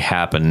literally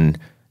happen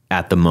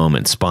at the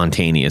moment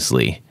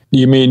spontaneously.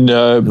 You mean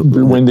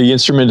when the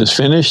instrument is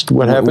finished?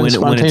 What happens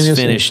spontaneously? When it's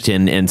finished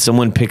and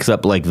someone picks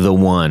up like the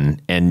one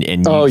and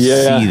you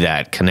see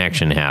that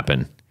connection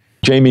happen.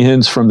 Jamie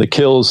Hinz from the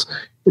Kills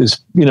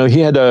is,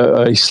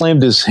 he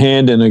slammed his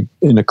hand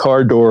in a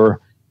car door,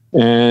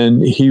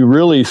 and he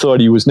really thought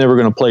he was never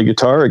going to play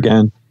guitar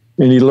again.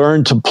 And he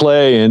learned to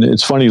play, and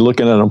it's funny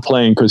looking at him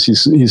playing because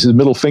his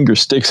middle finger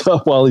sticks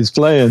up while he's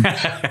playing.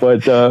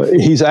 But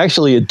he's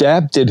actually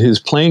adapted his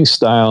playing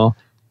style,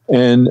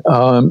 and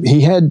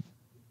he had.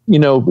 He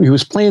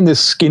was playing this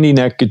skinny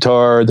neck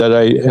guitar that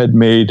I had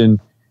made, and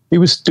he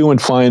was doing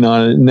fine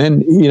on it. And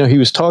then, he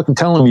was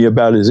telling me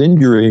about his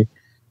injury.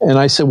 And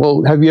I said,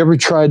 well, have you ever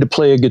tried to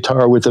play a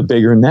guitar with a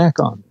bigger neck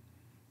on it?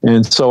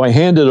 And so I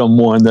handed him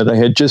one that I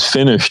had just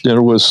finished, and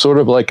it was sort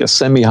of like a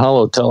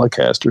semi-hollow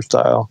Telecaster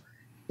style.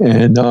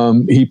 And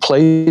he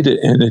played it,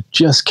 and it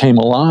just came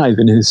alive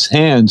in his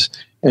hands.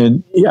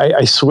 And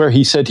I swear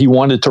he said he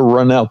wanted to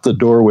run out the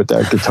door with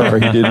that guitar.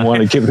 He didn't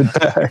want to give it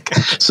back.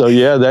 So,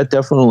 yeah, that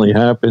definitely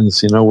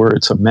happens, where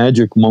it's a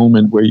magic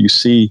moment where you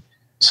see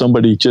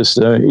somebody just,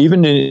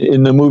 even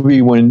in the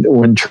movie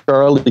when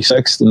Charlie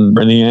Sexton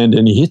in the end,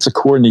 and he hits a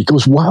chord and he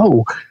goes,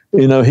 wow,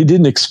 he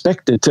didn't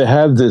expect it to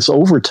have this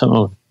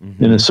overtone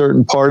in a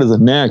certain part of the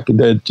neck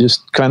that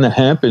just kind of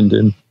happened.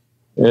 And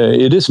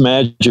it is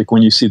magic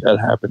when you see that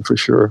happen, for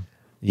sure.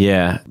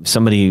 Yeah,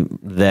 somebody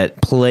that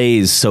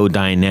plays so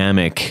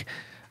dynamic,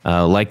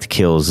 like the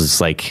Kills, is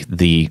like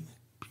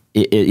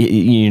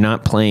you're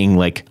not playing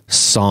like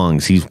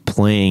songs. He's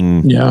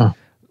playing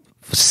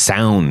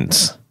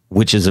sounds,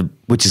 which is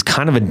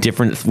kind of a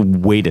different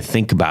way to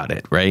think about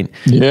it, right?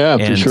 Yeah,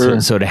 and for sure.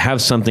 So to have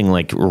something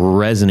like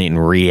resonate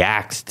and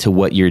react to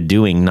what you're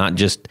doing, not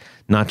just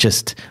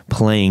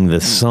playing the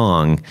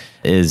song,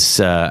 is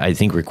I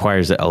think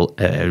requires it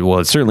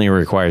certainly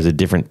requires a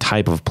different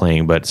type of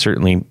playing, but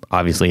certainly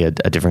obviously a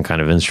different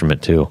kind of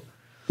instrument too.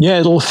 Yeah,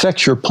 it'll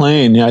affect your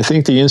playing. I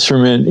think the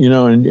instrument,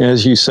 and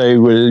as you say,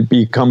 when it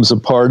becomes a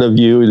part of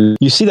you.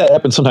 You see that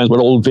happen sometimes with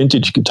old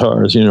vintage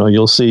guitars.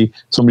 You'll see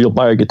somebody will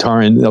buy a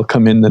guitar and they'll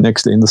come in the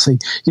next day and they'll say,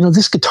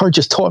 this guitar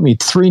just taught me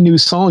 3 new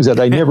songs that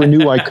I never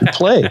knew I could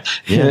play.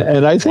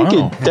 And I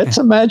think that's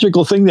a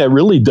magical thing that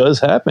really does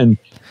happen.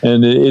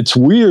 And it's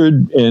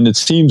weird, and it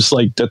seems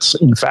like that's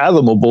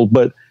unfathomable,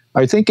 but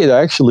I think it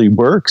actually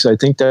works. I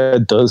think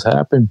that does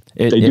happen.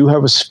 They do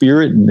have a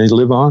spirit, and they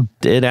live on.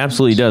 It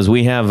absolutely does.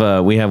 We have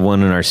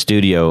one in our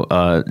studio.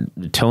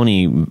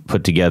 Tony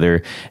put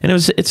together, and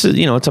it's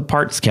a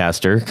parts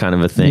caster kind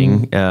of a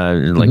thing,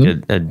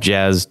 like a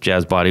jazz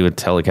body with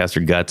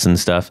Telecaster guts and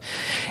stuff.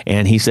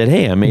 And he said,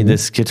 "Hey, I made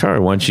this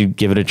guitar. Why don't you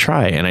give it a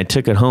try?" And I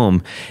took it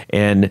home,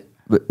 and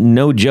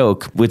no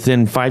joke,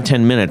 within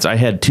 5-10 minutes, I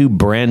had 2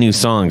 brand new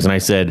songs, and I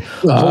said,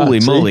 "Holy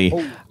moly!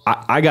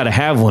 I got to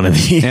have one of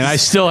these." And I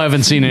still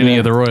haven't seen any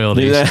of the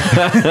royalties.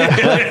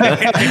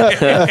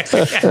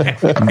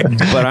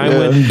 But I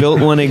went and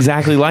built one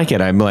exactly like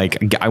it. I'm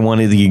like, I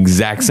wanted the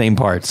exact same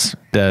parts.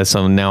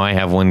 So now I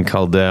have one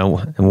called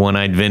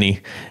One-Eyed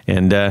Vinny,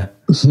 and.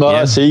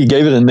 See, you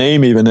gave it a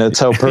name even. That's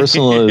how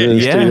personal it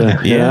is.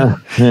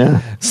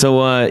 Yeah.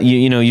 So,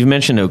 you've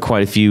mentioned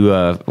quite a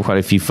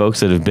few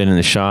folks that have been in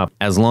the shop.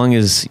 As long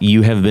as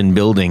you have been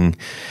building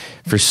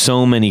for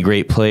so many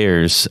great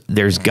players,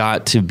 there's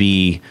got to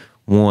be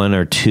 1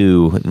 or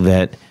 2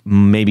 that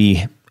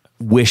maybe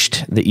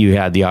wished that you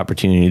had the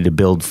opportunity to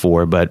build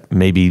for, but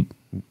maybe,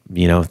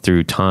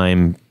 through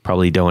time,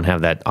 probably don't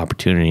have that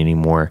opportunity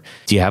anymore.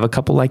 Do you have a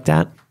couple like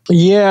that?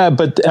 Yeah,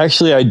 but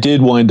actually I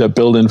did wind up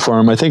building for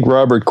him. I think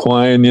Robert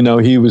Quine,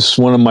 he was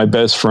one of my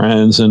best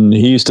friends, and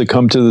he used to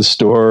come to the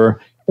store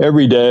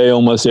every day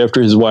almost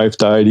after his wife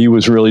died. He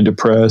was really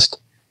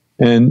depressed,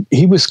 and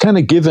he was kind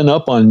of giving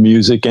up on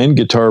music and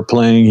guitar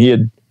playing. He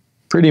had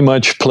pretty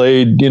much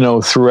played,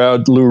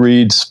 throughout Lou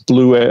Reed's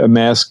Blue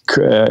Mask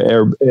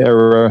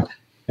era,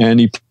 and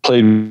he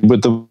played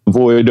with the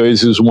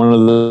Voidoids, who's one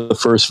of the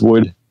first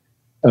Void.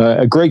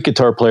 A great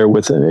guitar player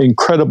with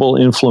incredible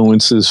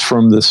influences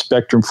from the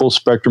full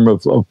spectrum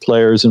of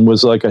players, and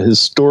was like a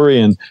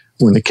historian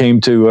when it came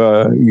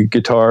to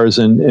guitars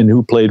and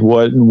who played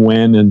what and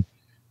when. And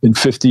in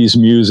 50s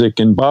music.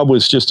 And Bob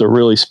was just a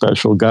really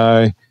special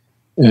guy.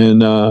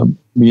 And,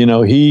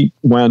 he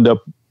wound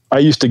up, I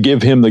used to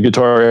give him the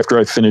guitar after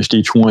I finished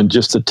each one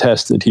just to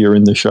test it here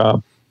in the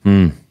shop.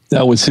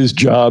 That was his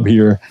job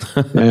here.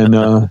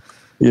 And,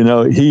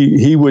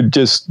 he would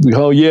just,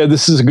 oh yeah,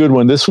 this is a good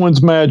one. This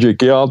one's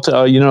magic. Yeah, I'll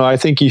tell I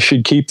think you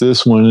should keep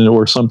this one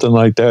or something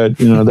like that.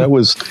 That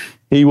was,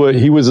 he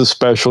was a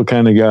special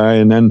kind of guy.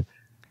 And then,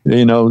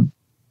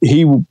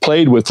 he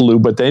played with Lou,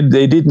 but they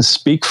didn't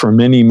speak for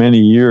many, many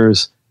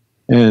years.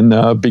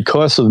 And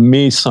because of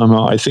me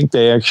somehow, I think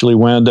they actually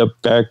wound up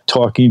back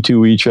talking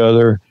to each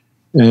other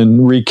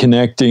and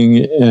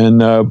reconnecting.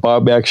 And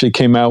Bob actually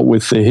came out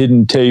with the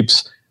hidden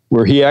tapes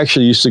where he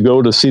actually used to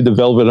go to see the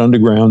Velvet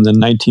Underground in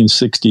the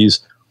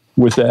 1960s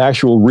with the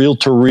actual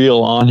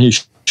reel-to-reel on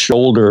his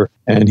shoulder.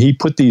 And he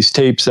put these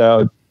tapes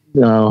out,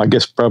 I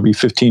guess probably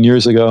 15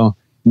 years ago.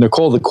 And they're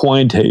called the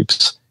Quine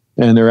tapes.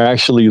 And they're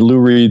actually Lou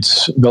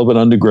Reed's Velvet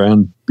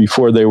Underground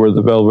before they were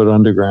the Velvet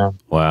Underground.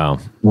 Wow.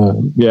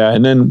 Yeah.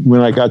 And then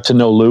when I got to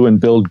know Lou and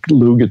build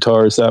Lou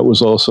guitars, that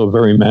was also a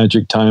very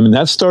magic time. And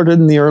that started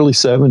in the early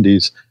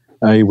 70s.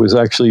 I was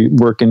actually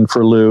working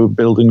for Lou,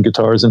 building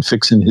guitars and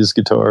fixing his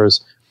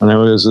guitars when I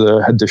was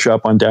had the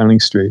shop on Downing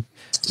Street.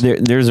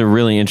 There's a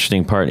really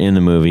interesting part in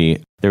the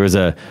movie. There was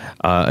a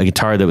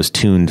guitar that was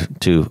tuned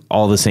to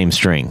all the same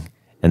string.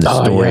 And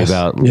the story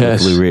about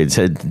Lou Reed.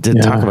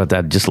 Talk about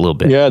that just a little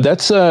bit. Yeah,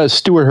 that's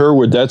Stuart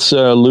Herwood. That's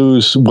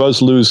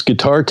Lou's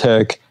guitar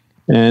tech.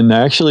 And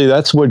actually,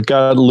 that's what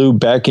got Lou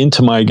back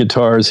into my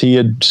guitars. He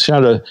had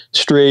kind of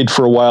strayed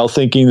for a while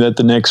thinking that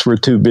the necks were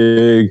too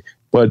big.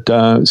 But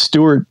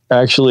Stuart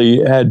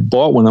actually had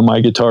bought one of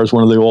my guitars,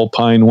 one of the all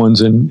pine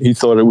ones, and he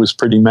thought it was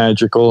pretty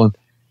magical.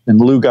 And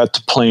Lou got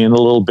to playing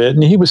a little bit,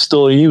 and he was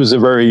a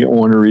very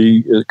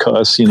ornery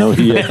cuss, he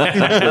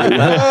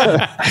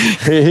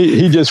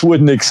just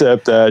wouldn't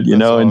accept that,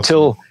 awesome.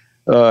 Until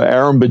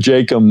Aaron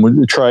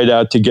Bajakum tried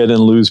out to get in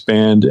Lou's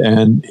band,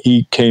 and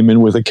he came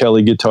in with a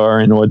Kelly guitar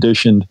and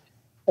auditioned,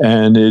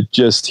 and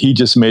he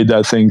just made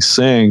that thing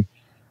sing.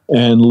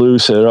 And Lou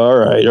said, all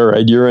right,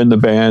 you're in the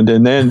band.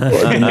 And then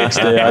the next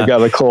day I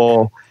got a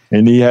call,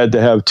 and he had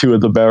to have two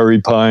of the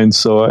Bowery Pines.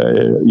 So,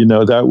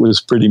 that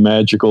was pretty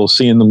magical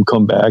seeing them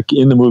come back.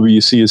 In the movie,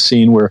 you see a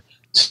scene where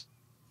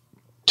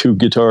two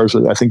guitars,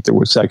 I think there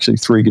was actually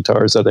three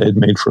guitars that I had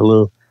made for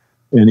Lou.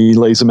 And he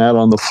lays them out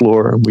on the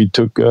floor, and we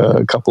took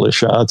a couple of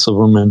shots of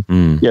them.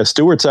 And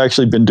Stuart's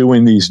actually been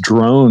doing these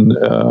drone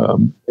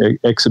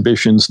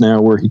exhibitions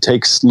now where he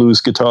takes Lou's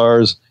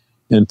guitars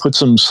and puts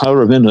them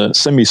sort of in a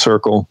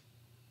semicircle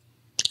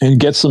and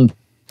gets them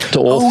to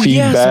all feed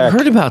back. I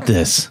heard about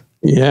this.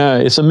 Yeah,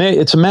 it's a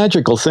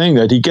magical thing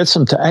that he gets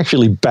them to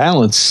actually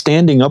balance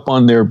standing up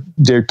on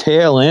their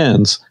tail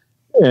ends,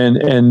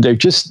 and they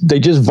just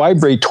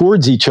vibrate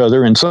towards each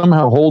other and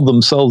somehow hold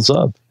themselves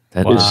up.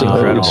 That is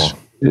incredible.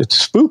 It's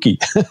spooky.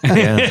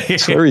 Yeah.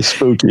 It's very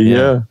spooky.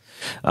 Yeah.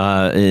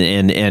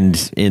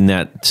 And in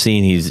that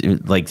scene, he's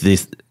like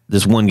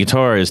this one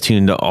guitar is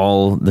tuned to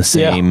all the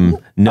same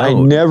note. I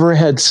never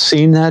had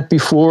seen that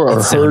before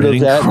or heard of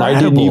that. And I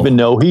didn't even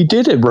know he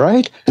did it,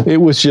 right? It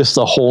was just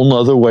a whole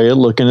nother way of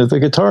looking at the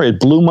guitar. It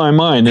blew my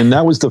mind. And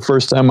that was the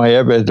first time I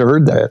ever had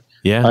heard that.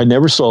 Yeah. I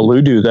never saw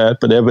Lou do that,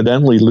 but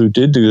evidently Lou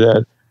did do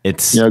that.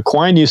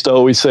 Quine used to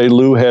always say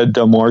Lou had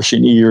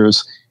Martian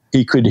ears.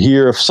 He could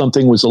hear if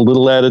something was a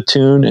little out of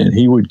tune, and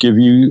he would give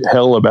you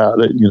hell about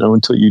it,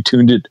 until you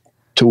tuned it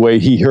to the way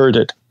he heard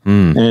it.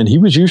 And he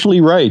was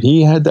usually right.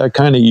 He had that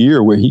kind of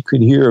ear where he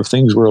could hear if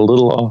things were a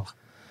little off.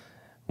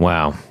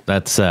 Wow,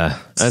 that's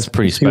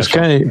pretty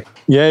special.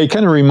 He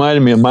kind of reminded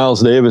me of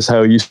Miles Davis,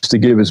 how he used to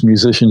give his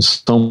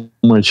musicians so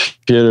much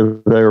shit.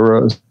 I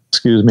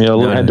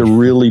had to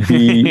really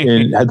be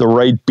and had the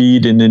right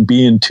beat and then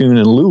be in tune.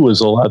 And Lou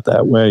was a lot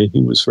that way. He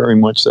was very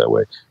much that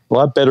way. A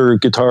lot better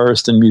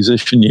guitarist and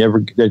musician he ever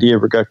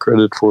got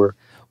credit for.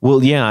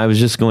 Well, yeah, I was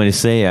just going to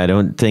say, I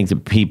don't think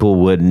that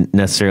people would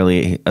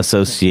necessarily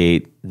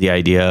associate the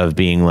idea of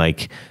being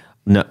like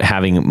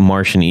having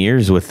Martian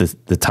ears with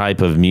the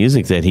type of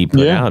music that he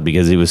put out,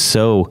 because it was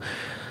so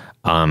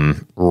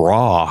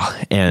raw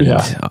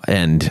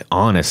and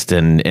honest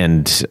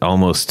and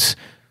almost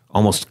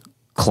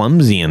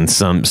clumsy in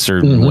some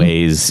certain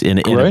ways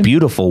in a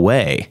beautiful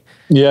way.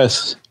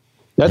 Yes.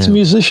 That's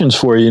musicians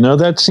for you.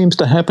 That seems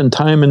to happen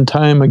time and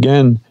time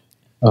again,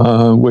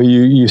 where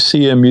you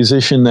see a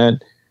musician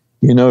that,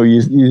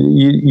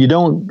 you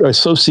don't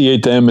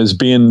associate them as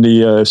being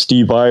the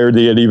Steve Vai or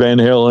the Eddie Van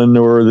Halen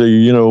or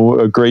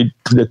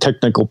the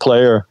technical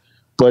player,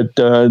 but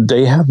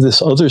they have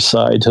this other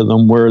side to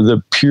them where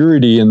the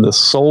purity and the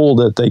soul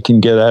that they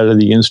can get out of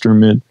the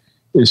instrument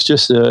is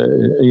just,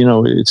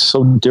 it's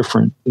so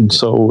different and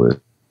so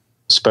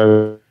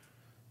special.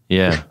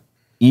 Yeah.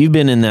 You've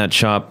been in that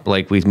shop,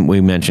 like we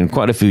mentioned,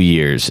 quite a few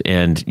years,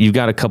 and you've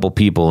got a couple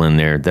people in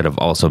there that have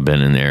also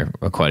been in there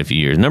quite a few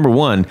years. Number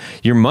one,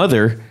 your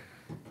mother,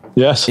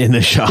 in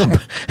the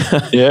shop.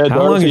 Yeah,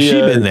 how long has she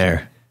been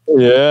there?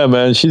 Yeah,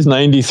 man, she's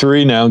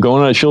 93 now.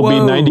 She'll be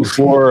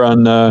 94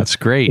 on. That's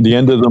great. The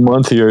end of the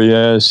month here.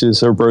 Yeah,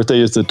 her birthday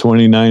is the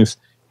 29th.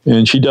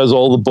 and she does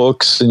all the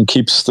books and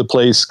keeps the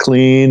place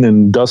clean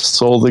and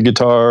dusts all the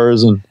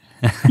guitars and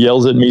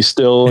yells at me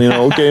still,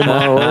 okay,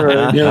 Mom, all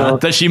right,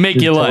 Does she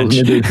make you lunch?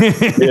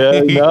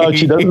 Yeah, no,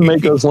 she doesn't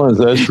make us lunch,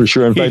 that's for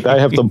sure. In fact, I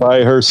have to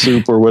buy her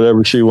soup or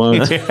whatever she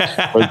wants.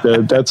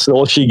 But that's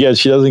all she gets.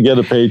 She doesn't get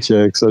a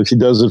paycheck, so she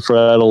does it for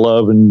out of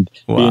love and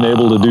being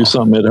able to do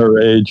something at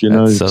her age.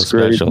 That's so it's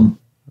great. special.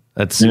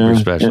 That's super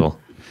special.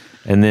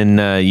 And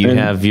then you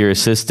have your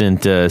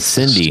assistant,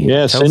 Cindy.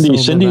 Yeah, Tell us a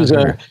little bit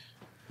about her.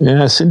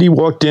 Cindy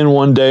walked in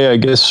one day, I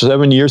guess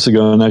 7 years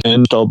ago, and I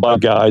told by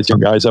guys, I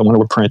want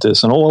to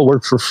apprentice, and I'll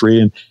work for free.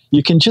 And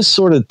you can just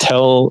sort of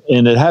tell,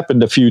 and it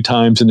happened a few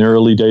times in the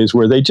early days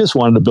where they just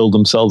wanted to build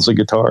themselves a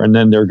guitar, and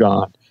then they're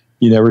gone.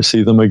 You never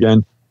see them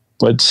again.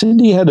 But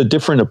Cindy had a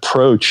different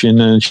approach,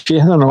 and she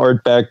had an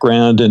art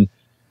background, and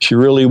she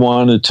really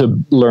wanted to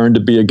learn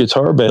to be a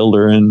guitar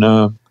builder. And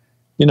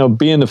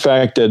being the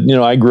fact that,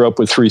 I grew up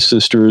with three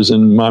sisters,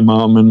 and my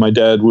mom and my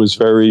dad was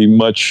very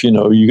much,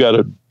 you got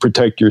to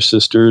protect your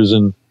sisters.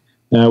 And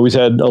I always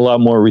had a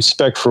lot more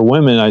respect for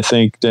women, I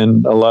think,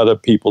 than a lot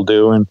of people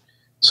do. And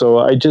so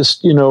I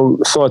just,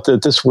 thought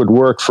that this would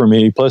work for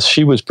me. Plus,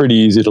 she was pretty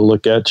easy to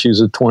look at.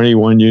 She's a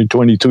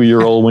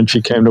 22-year-old when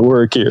she came to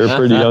work here,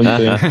 pretty young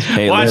thing.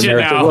 Hey, watch it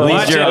now.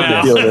 Watch it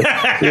now.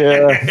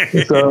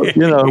 Yeah. So,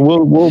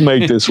 we'll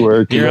make this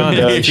work.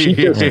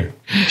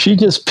 She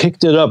just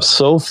picked it up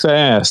so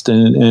fast,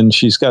 and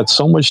she's got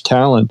so much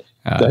talent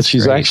that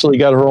she's actually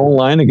got her own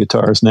line of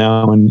guitars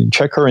now. And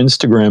check her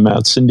Instagram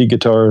out, Cindy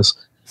Guitars.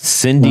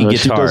 Cindy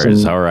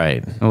Guitars. All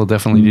right. We'll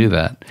definitely do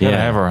that. Yeah,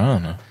 have her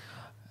on.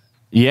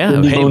 Yeah.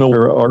 Cindy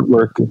her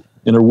artwork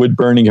in her wood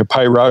burning, her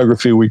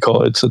pyrography, we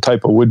call it. It's a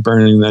type of wood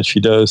burning that she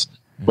does.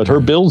 But her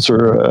builds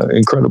are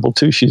incredible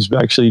too. She's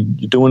actually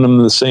doing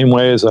them the same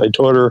way as I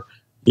taught her.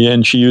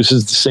 And she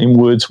uses the same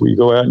woods. We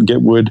go out and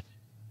get wood.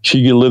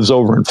 She lives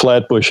over in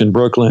Flatbush in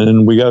Brooklyn,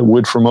 and we got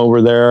wood from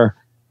over there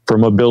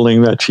from a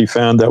building that she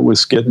found that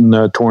was getting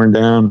torn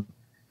down.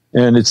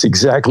 And it's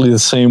exactly the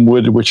same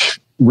wood, which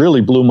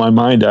really blew my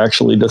mind,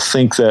 actually, to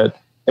think that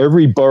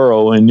every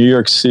borough in New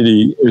York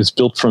City is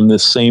built from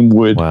this same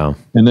wood. Wow.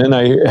 And then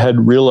I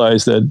had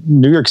realized that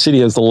New York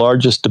City has the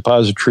largest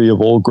depository of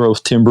old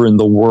growth timber in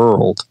the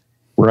world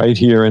right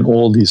here in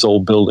all these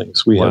old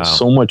buildings. We have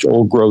so much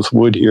old growth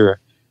wood here.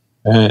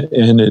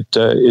 And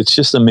it's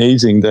just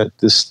amazing that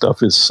this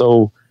stuff is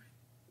so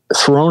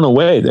thrown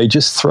away. They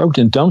just throw it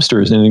in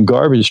dumpsters and in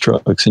garbage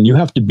trucks, and you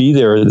have to be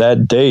there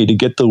that day to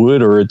get the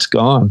wood or it's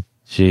gone.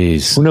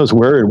 Jeez. Who knows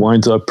where it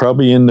winds up?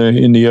 Probably in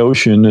the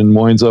ocean, and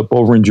winds up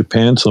over in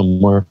Japan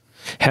somewhere.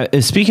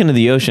 Speaking of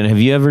the ocean, have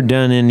you ever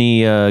done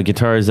any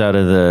guitars out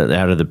of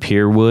the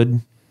pier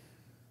wood?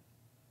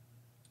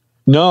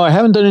 No, I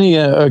haven't done any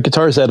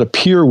guitars out of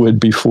pier wood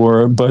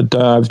before, but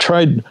I've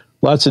tried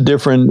lots of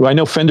different. I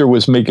know Fender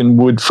was making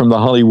wood from the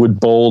Hollywood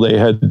Bowl. They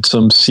had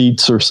some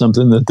seats or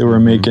something that they were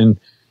making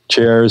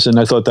chairs, and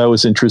I thought that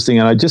was interesting.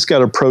 And I just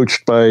got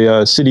approached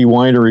by City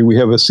Winery. We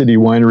have a City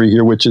Winery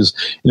here, which is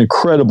an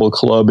incredible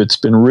club. It's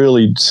been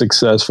really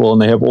successful, and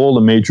they have all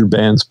the major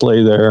bands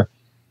play there.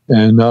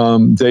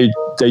 And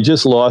they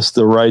just lost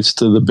the rights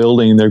to the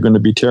building. They're going to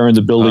be tearing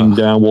the building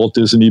down. Walt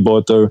Disney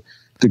bought the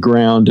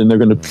ground, and they're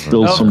going to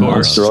build some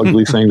monster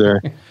ugly thing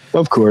there.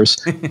 Of course.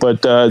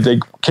 But they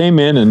came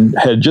in and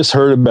had just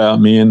heard about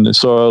me and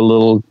saw a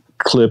little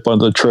clip on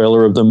the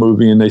trailer of the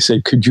movie, and they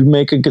said, could you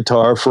make a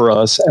guitar for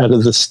us out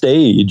of the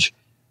stage?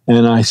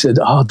 And I said,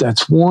 oh,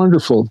 that's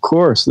wonderful. Of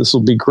course, this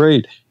will be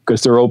great,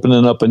 because they're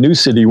opening up a new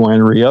City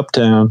Winery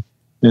uptown.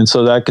 And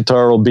so that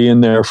guitar will be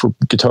in there for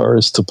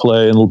guitarists to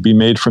play, and it'll be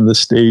made from the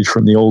stage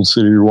from the old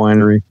City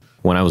Winery.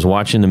 When I was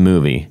watching the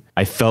movie,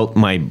 I felt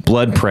my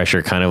blood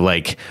pressure kind of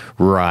like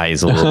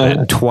rise a little bit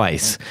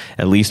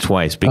at least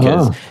twice,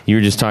 because you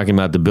were just talking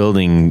about the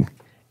building.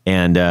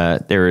 And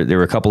there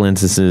were a couple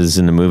instances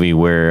in the movie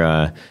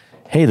where,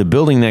 hey, the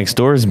building next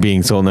door is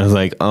being sold. And I was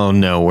like, oh,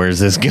 no, where's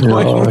this going?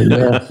 Oh,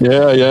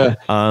 yeah.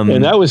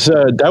 And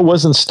that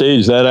wasn't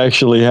staged. That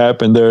actually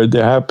happened. There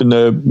happened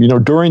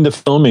during the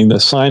filming, the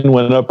sign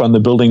went up on the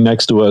building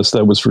next to us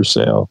that was for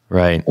sale.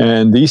 Right.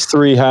 And these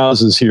three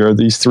houses here,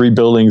 these three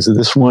buildings,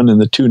 this one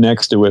and the two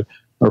next to it,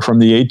 are from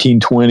the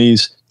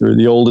 1820s. They're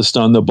the oldest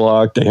on the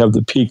block. They have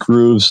the peak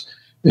roofs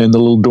and the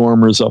little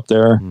dormers up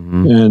there.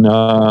 And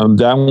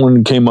that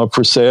one came up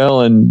for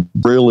sale, and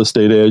real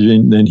estate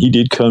agent, and he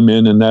did come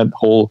in, and that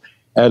whole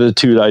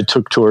attitude I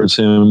took towards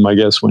him, I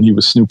guess, when he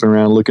was snooping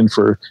around looking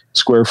for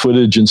square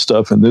footage and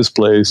stuff in this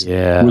place,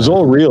 it was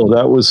all real.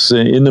 That was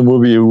in the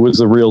movie. It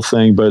was a real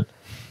thing. But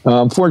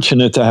I'm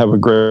fortunate to have a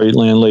great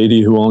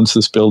landlady who owns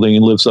this building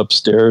and lives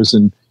upstairs,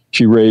 and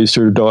she raised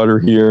her daughter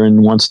here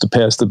and wants to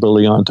pass the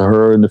building on to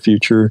her in the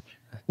future.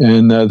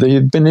 And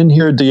they've been in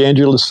here, the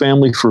Angelus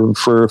family,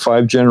 for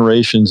 5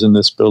 generations in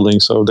this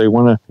building. So they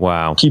want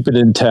to keep it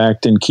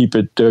intact and keep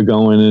it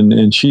going.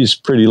 And she's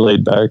pretty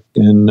laid back,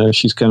 and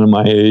she's kind of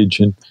my age,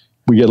 and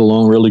we get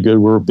along really good.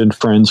 We've been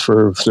friends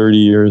for 30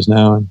 years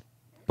now. And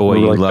Boy,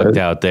 you like lucked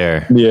that. out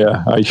there.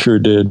 Yeah, I sure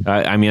did.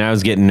 I mean, I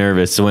was getting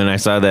nervous when I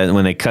saw that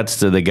when it cuts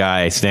to the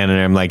guy standing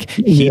there. I'm like,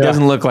 he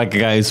doesn't look like a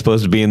guy who's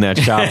supposed to be in that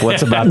shop.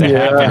 What's about to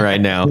happen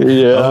right now?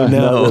 Yeah, Oh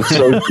no!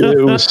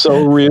 it was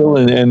so real,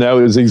 and that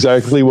was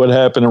exactly what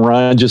happened. And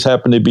Ryan just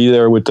happened to be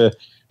there with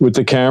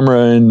the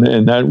camera,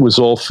 and that was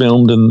all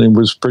filmed, and it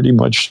was pretty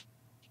much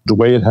the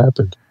way it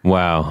happened.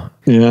 Wow.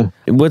 Yeah.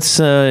 What's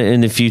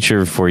in the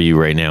future for you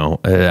right now?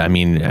 I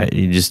mean,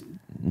 you just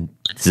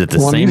is it the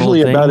I'm same old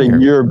usually thing? about a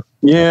year.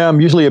 Yeah,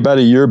 I'm usually about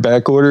a year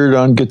back ordered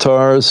on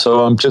guitars,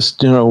 so I'm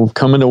just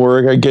coming to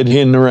work. I get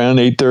in around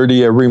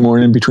 8:30 every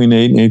morning, between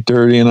 8 and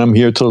 8:30, and I'm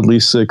here till at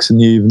least 6 in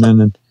the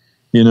evening. And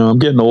I'm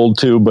getting old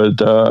too,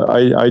 but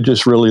I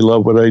just really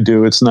love what I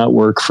do. It's not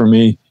work for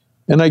me,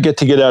 and I get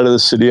to get out of the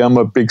city. I'm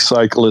a big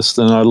cyclist,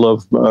 and I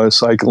love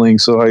cycling,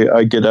 so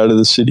I get out of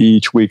the city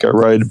each week. I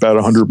ride about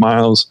 100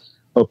 miles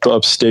up to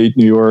upstate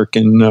New York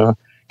and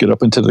get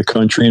up into the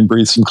country and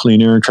breathe some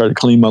clean air and try to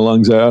clean my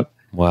lungs out.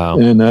 Wow.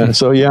 And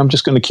so, I'm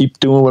just going to keep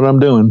doing what I'm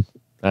doing.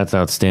 That's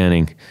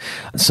outstanding.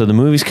 So the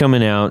movie's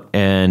coming out,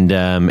 and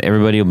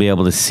everybody will be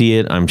able to see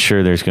it. I'm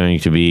sure there's going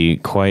to be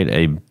quite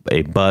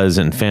a buzz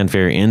and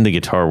fanfare in the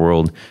guitar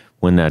world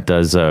when that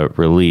does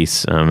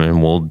release,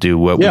 and we'll do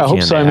what we I hope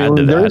can so. to add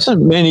to that. There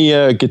isn't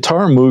many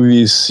guitar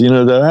movies,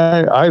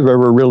 that I've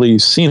ever really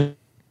seen.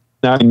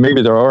 Now,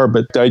 maybe there are,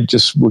 but I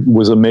just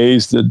was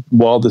amazed that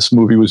while this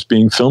movie was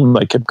being filmed,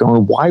 I kept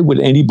going, why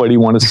would anybody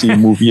want to see a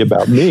movie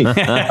about me?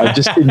 I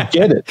just didn't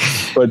get it.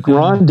 But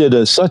Ron did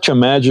such a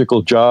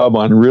magical job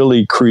on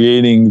really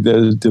creating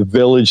the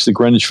village, the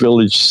Greenwich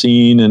Village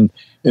scene, and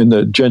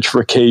the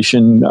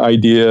gentrification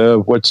idea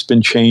of what's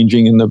been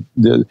changing. And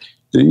the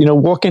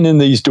walking in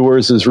these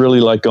doors is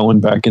really like going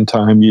back in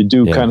time. You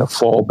do kind of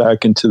fall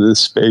back into this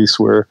space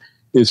where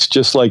it's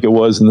just like it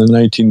was in the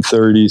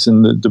 1930s,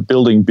 and the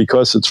building,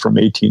 because it's from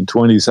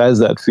 1820s, has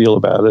that feel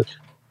about it.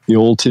 The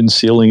old tin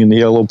ceiling and the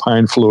yellow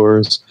pine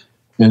floors,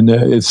 and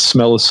it's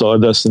smell of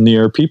sawdust in the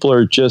air. People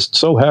are just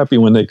so happy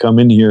when they come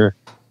in here.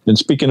 And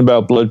speaking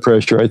about blood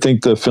pressure, I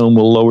think the film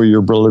will lower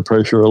your blood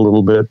pressure a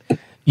little bit.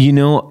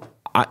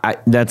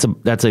 That's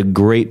a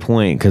great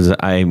point, because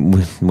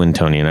when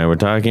Tony and I were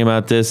talking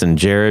about this, and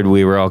Jared,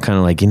 we were all kind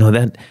of like,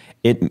 that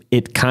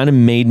it kind of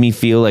made me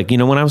feel like,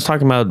 when I was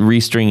talking about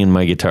restringing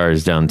my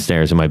guitars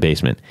downstairs in my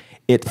basement,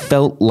 it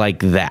felt like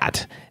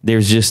that.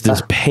 There's just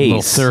this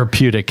pace.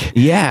 Therapeutic.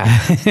 Yeah.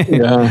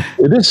 Yeah,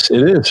 it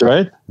is,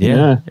 right?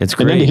 Yeah, it's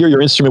great. And then you hear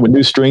your instrument with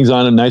new strings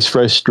on it, nice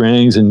fresh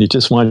strings, and you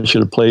just want you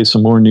to play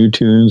some more new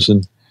tunes.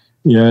 And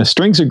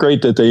strings are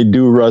great that they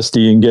do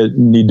rusty and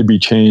need to be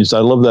changed. I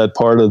love that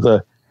part of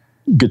the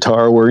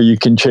guitar where you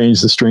can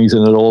change the strings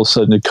and all of a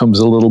sudden it comes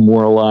a little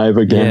more alive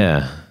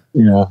again.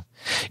 Yeah.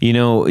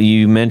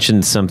 You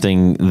mentioned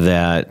something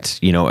that,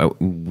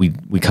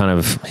 we kind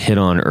of hit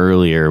on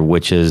earlier,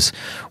 which is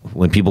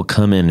when people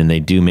come in and they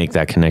do make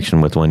that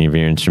connection with one of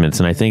your instruments.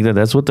 And I think that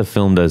that's what the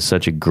film does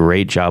such a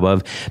great job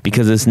of,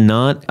 because it's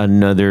not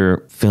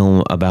another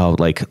film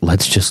about like,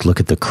 let's just look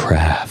at the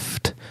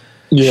craft.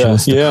 Show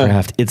us the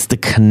craft. It's the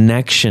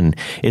connection.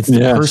 It's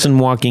the person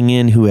walking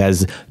in who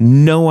has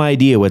no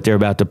idea what they're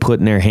about to put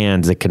in their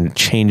hands that can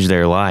change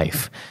their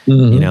life.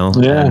 Mm-hmm.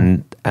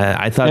 And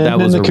I thought that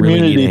was a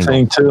really neat community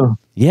thing too.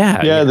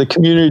 Yeah. The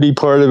community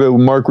part of it.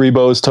 Mark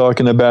Rebo was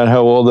talking about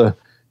how all the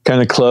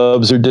kind of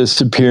clubs are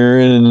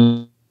disappearing,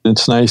 and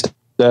it's nice to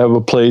have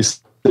a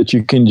place that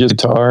you can just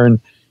guitar.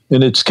 And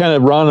it's kind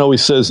of, Ron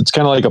always says, it's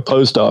kind of like a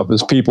post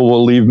office. People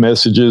will leave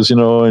messages, and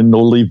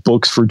they'll leave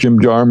books for Jim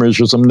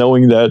Jarmusch or something,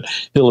 knowing that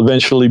he'll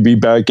eventually be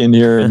back in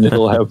here and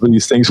he'll have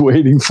these things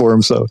waiting for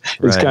him. So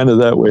it's kind of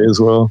that way as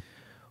well.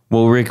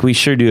 Well, Rick, we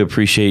sure do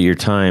appreciate your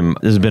time.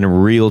 This has been a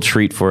real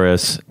treat for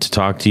us to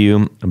talk to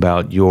you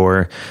about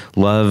your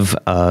love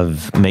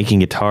of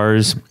making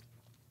guitars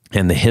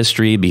and the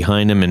history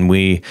behind them. And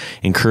we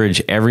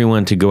encourage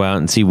everyone to go out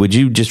and see. Would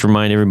you just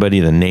remind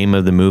everybody the name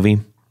of the movie?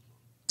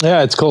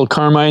 Yeah, it's called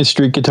Carmine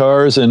St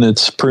Guitars, and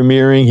it's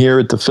premiering here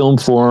at the Film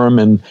Forum,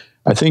 and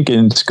I think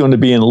it's going to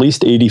be in at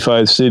least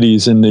 85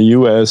 cities in the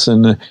U.S.,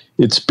 and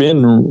it's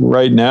been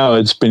going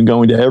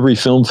to every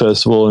film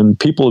festival, and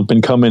people have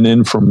been coming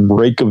in from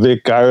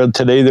Reykjavik, Ireland.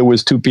 Today there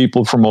was 2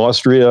 people from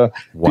Austria.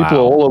 Wow. People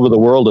all over the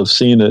world have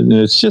seen it, and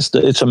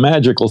it's a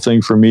magical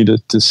thing for me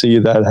to see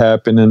that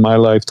happen in my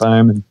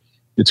lifetime, and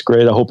it's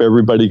great. I hope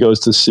everybody goes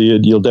to see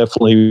it. You'll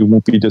definitely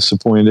won't be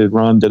disappointed.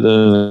 Ron did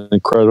an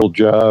incredible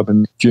job,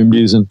 and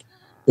Jimmy's, and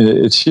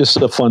it's just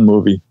a fun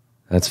movie.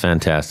 That's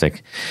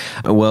fantastic.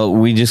 Well,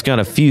 we just got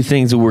a few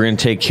things that we're going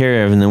to take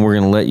care of, and then we're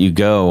going to let you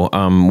go.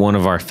 One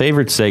of our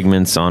favorite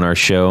segments on our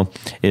show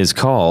is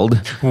called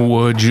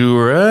Would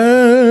You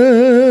Rather?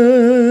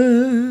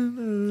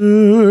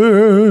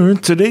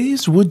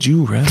 Today's Would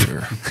You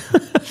Rather.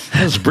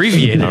 That was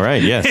abbreviated. All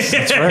right, yes.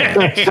 That's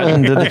right.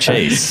 Cutting to the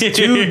chase.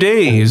 2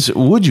 days,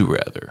 would you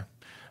rather?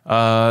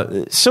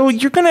 So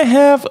you're going to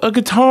have a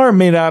guitar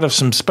made out of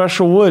some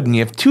special wood, and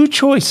you have 2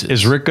 choices.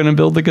 Is Rick going to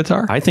build the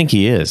guitar? I think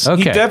he is.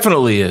 Okay. He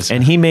definitely is.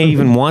 And he may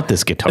even want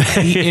this guitar.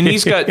 And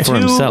he's got for 2.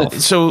 himself.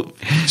 So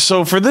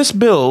for this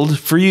build,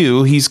 for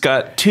you, he's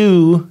got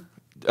 2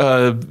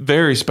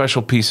 very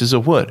special pieces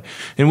of wood,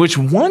 in which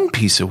one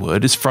piece of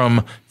wood is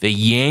from the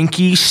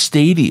Yankee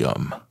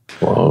Stadium.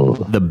 Whoa.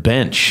 The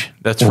bench.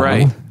 That's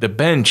right. The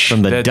bench.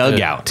 From the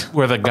dugout.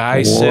 Where the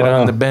guys sit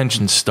on the bench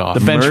and stuff.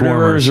 The bench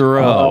warmers.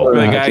 row. Where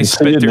the I guys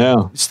can see spit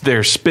it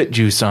their spit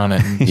juice on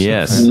it.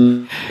 Yes.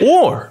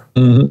 Or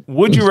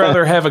would you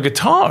rather have a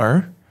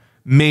guitar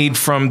made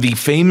from the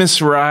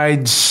famous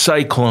ride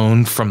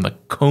Cyclone from the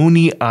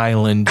Coney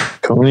Island?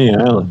 Coney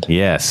Island.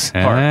 Yes.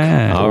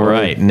 Ah. All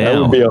right. That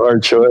Now, would be a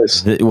hard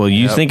choice. well,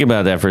 you think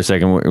about that for a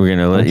second. We're going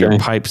to let your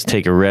pipes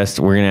take a rest.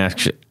 We're going to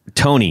ask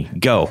Tony,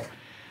 go.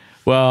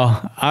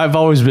 Well, I've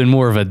always been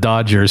more of a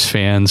Dodgers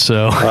fan,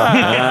 so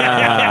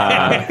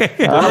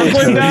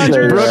Brooklyn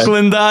Dodgers.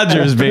 Brooklyn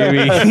Dodgers,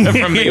 baby.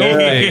 From the old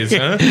days,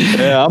 huh?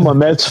 Yeah, I'm a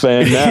Mets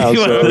fan now,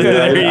 so Well,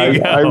 there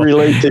you I go.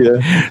 relate to you.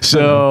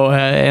 So,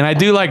 and I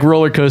do like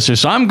roller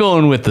coasters, so I'm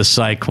going with the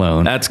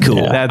Cyclone. That's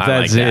cool. That's I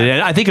like it. that.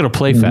 And I think it'll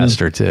play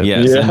faster too.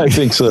 Yes. Yeah, I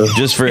think so.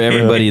 Just for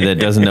everybody that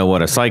doesn't know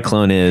what a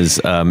cyclone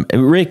is,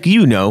 Rick,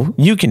 you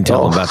can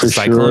tell them about the for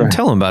cyclone. sure.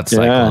 Tell them about the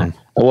Yeah. cyclone.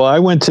 Well, I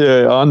went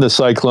on the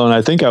Cyclone.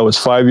 I think I was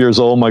 5 years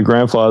old. My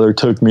grandfather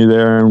took me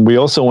there, and we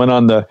also went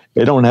on they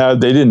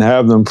didn't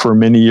have them for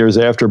many years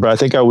after, but I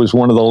think I was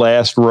one of the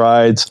last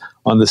rides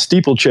on the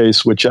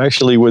steeplechase, which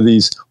actually were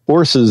these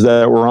horses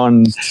that were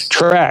on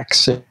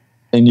tracks,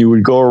 and you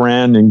would go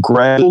around and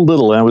grab a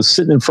little. And I was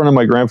sitting in front of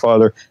my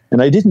grandfather, and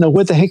I didn't know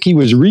what the heck he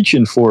was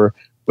reaching for.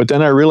 But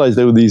then I realized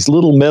there were these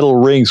little metal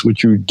rings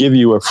which would give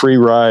you a free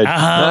ride.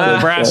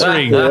 Brass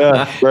ring.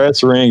 Yeah,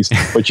 brass rings.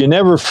 But you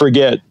never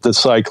forget the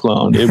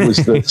Cyclone. It was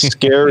the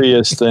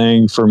scariest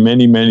thing for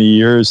many, many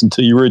years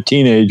until you were a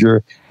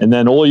teenager. And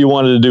then all you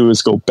wanted to do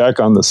was go back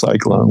on the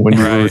Cyclone when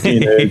you were a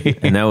teenager.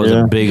 And that was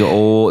a big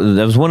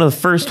that was one of the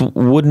first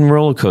wooden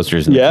roller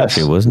coasters in the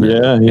country, wasn't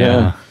it?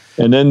 Yeah.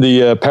 And then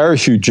the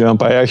parachute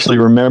jump, I actually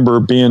remember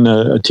being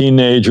a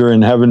teenager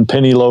and having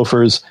penny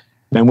loafers.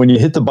 And when you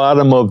hit the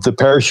bottom of the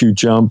parachute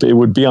jump, it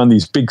would be on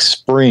these big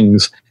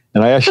springs.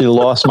 And I actually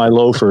lost my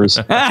loafers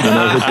when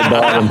I hit the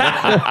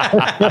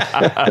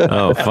bottom.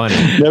 Oh, funny.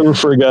 Never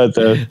forgot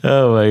that.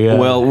 Oh my God.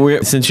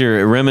 Well, since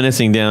you're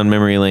reminiscing down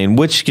memory lane,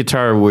 which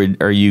guitar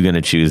are you going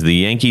to choose? The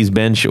Yankees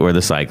bench or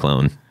the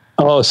Cyclone?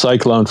 Oh,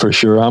 Cyclone for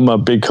sure. I'm a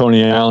big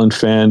Coney Island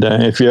fan.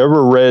 If you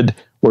ever read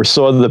or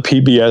saw the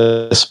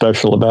PBS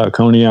special about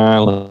Coney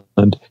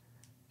Island,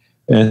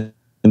 and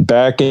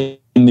back in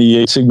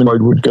the Sigmund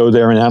Freud would go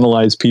there and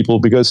analyze people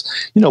because,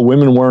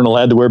 women weren't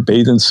allowed to wear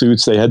bathing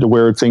suits. They had to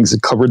wear things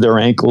that covered their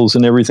ankles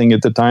and everything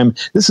at the time.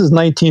 This is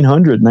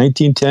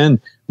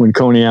 1910 when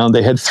Coney Island,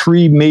 they had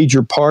 3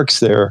 major parks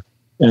there.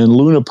 And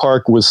Luna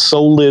Park was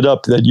so lit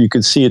up that you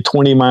could see it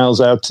 20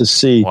 miles out to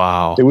sea.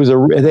 Wow.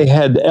 They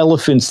had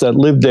elephants that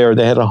lived there.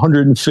 They had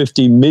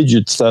 150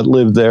 midgets that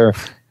lived there.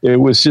 It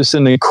was just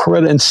an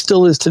incredible, and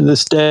still is to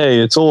this day.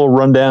 It's all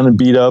run down and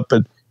beat up,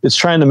 but it's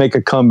trying to make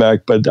a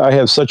comeback. But I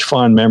have such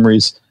fond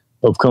memories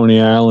of Coney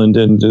Island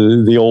and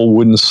the old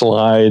wooden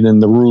slide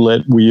and the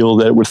roulette wheel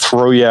that would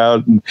throw you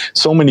out, and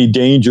so many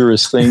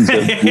dangerous things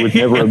that would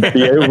never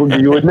be able.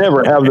 You would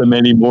never have them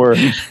anymore.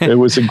 It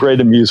was a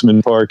great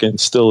amusement park and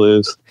still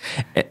is.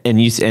 And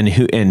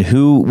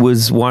who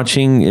was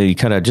watching? You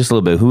cut out just a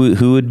little bit.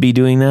 Who would be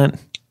doing that?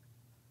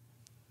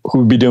 Who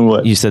would be doing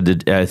what? You said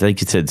that. I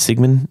think you said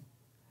Sigmund.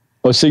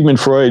 Oh, Sigmund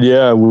Freud,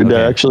 would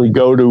actually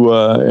go to,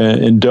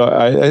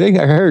 I think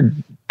I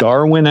heard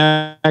Darwin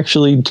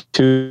actually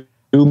too,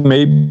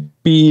 maybe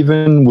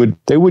even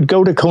they would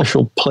go to a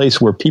commercial place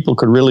where people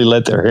could really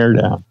let their hair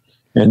down.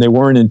 And they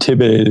weren't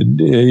intimidated,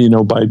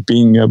 by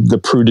being the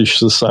prudish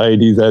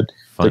society that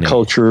the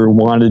culture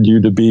wanted you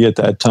to be at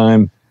that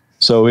time.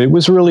 So it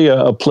was really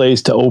a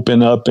place to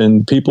open up,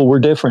 and people were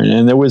different.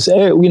 And there was,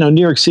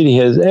 New York City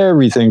has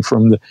everything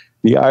from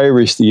the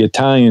Irish, the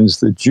Italians,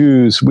 the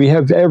Jews. We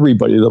have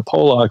everybody, the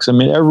Polacks. I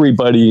mean,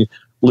 everybody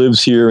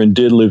lives here and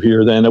did live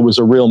here then. It was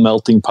a real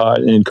melting pot,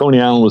 and Coney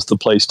Island was the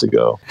place to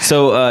go.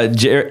 So,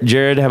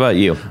 Jared, how about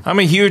you? I'm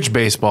a huge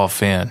baseball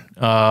fan.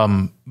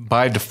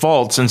 By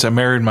default, since I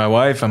married my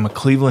wife, I'm a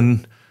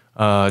Cleveland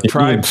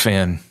Tribe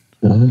fan.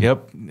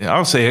 Yep.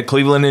 I'll say it,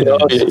 Cleveland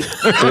Indians.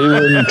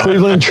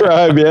 Cleveland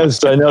Tribe,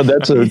 yes. I know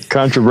that's a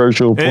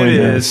controversial point. It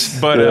is.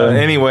 But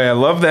anyway, I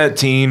love that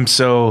team.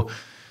 So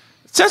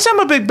since I'm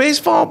a big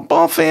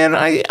baseball fan,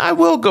 I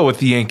will go with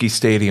the Yankee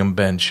Stadium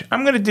bench.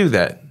 I'm going to do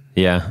that.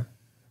 Yeah.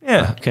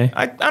 Yeah. Okay.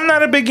 I'm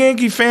not a big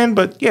Yankee fan,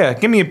 but yeah,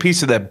 give me a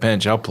piece of that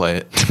bench. I'll play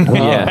it.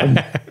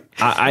 Yeah.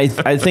 I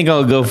think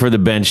I'll go for the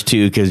bench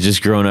too, because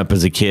just growing up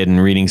as a kid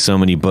and reading so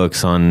many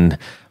books on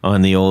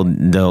the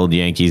old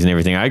Yankees and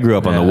everything. I grew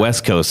up on the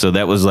West Coast, so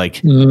that was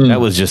like that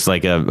was just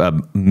like a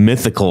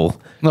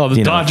mythical. Well,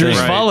 the Dodgers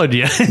thing. followed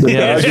you.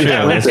 Yeah,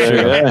 That's true.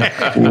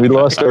 Yeah. We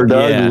lost our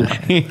Dodgers.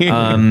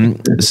 Yeah.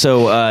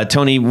 So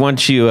Tony,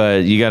 once you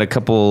got a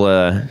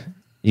couple.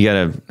 You got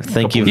to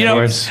thank you.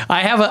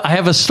 I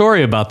have a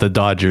story about the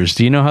Dodgers.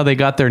 Do you know how they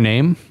got their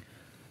name?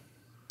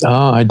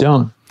 Oh, I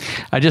don't.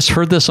 I just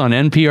heard this on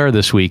NPR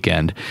this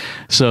weekend.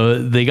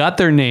 So they got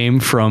their name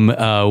from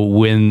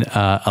when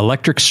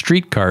electric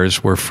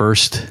streetcars were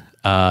first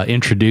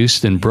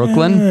introduced in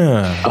Brooklyn,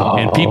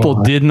 and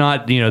people did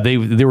not, they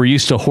were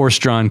used to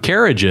horse-drawn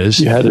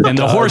carriages, and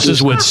the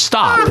horses would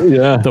stop.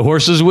 The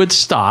horses would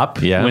stop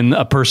when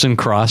a person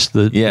crossed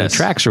the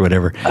tracks or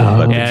whatever.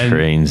 But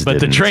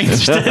the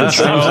trains did.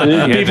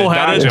 So people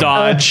had to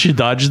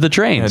dodge the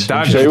trains.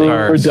 They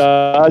were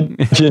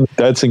dodging.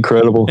 That's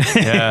incredible.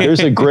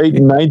 There's a great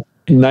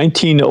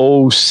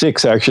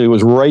 1906, actually. It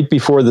was right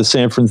before the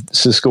San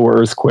Francisco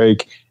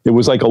earthquake. It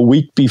was like a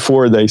week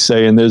before, they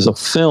say, and there's a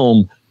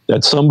film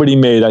that somebody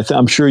made.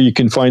 I'm sure you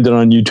can find it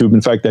on YouTube.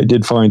 In fact, I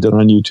did find it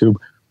on YouTube,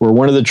 where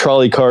one of the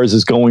trolley cars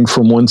is going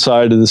from one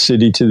side of the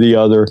city to the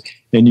other,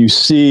 and you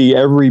see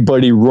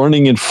everybody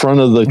running in front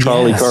of the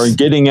trolley car and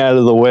getting out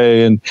of the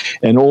way, and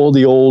all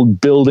the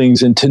old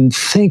buildings. And to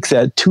think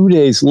that 2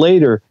 days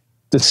later,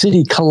 the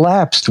city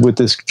collapsed with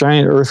this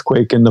giant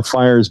earthquake, and the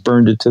fires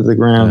burned it to the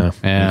ground.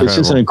 It's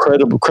just an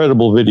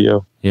incredible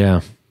video. Yeah.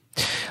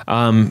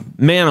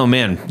 Man, oh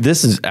man,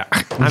 this is.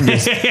 I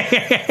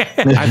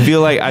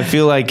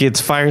feel like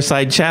it's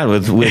fireside chat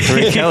with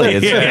Rick Kelly.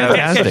 It's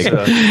fantastic.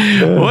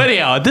 Well,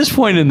 anyhow, at this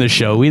point in the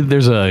show,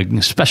 there's a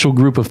special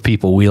group of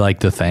people we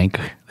like to thank.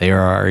 They are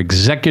our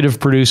executive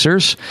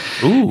producers,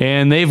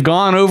 and they've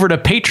gone over to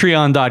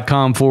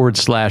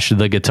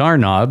patreon.com/The Guitar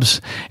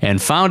Knobs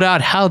and found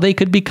out how they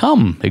could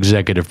become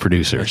executive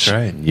producers. That's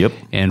right. Yep.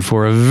 And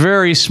for a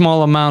very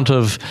small amount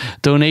of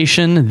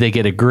donation, they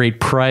get a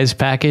great prize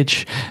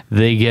package.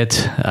 They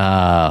get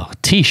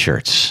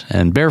T-shirts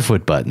and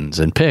barefoot buttons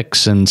and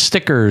picks and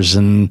stickers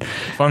and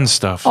fun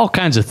stuff, all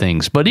kinds of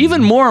things. But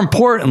even more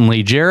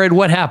importantly, Jared,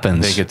 what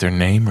happens? They get their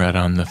name right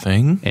on the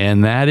thing,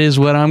 and that is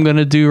what I'm going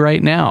to do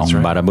right now. That's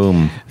right. Bada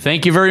boom.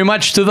 Thank you very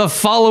much to the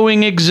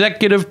following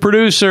executive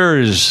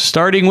producers,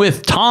 starting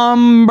with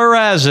Tom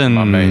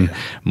Barazin,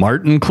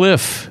 Martin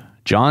Cliff,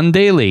 John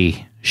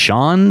Daly,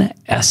 Sean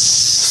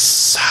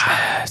S.,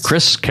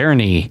 Chris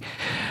Kearney,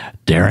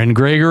 Darren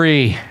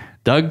Gregory,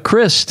 Doug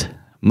Christ,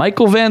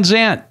 Michael Van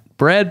Zant,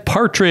 Brad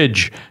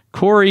Partridge,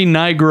 Corey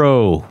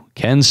Nigro,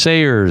 Ken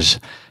Sayers,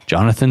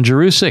 Jonathan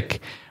Jerusik,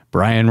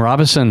 Brian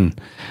Robison,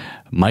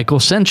 Michael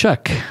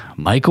Senchuk,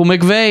 Michael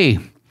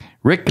McVeigh,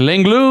 Rick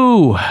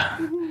Langlu,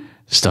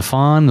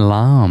 Stefan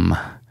Lam,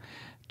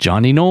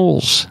 Johnny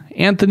Knowles,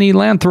 Anthony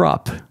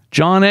Lathrop,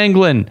 John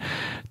Anglin,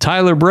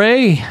 Tyler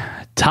Bray,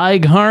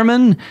 Tig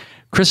Harmon,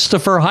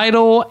 Christopher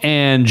Heidel,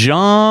 and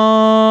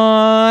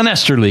John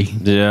Esterly.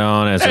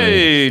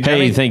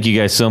 Hey, thank you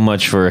guys so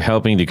much for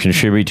helping to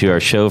contribute to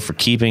our show, for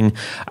keeping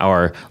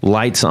our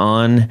lights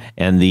on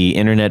and the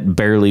internet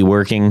barely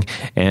working.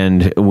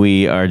 And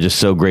we are just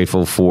so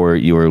grateful for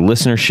your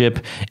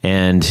listenership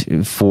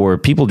and for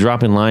people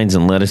dropping lines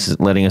and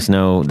letting us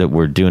know that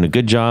we're doing a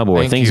good job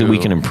or things that we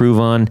can improve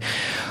on.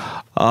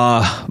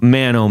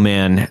 Man, oh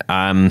man.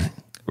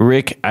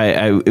 Rick,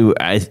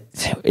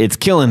 it's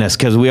killing us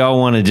because we all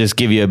want to just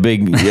give you a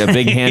big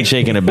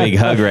handshake and a big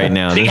hug right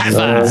now. This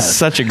is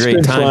such a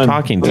great time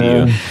talking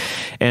to you.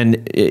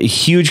 And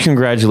huge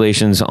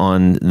congratulations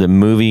on the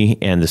movie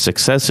and the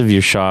success of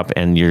your shop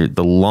and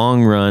the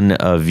long run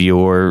of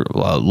your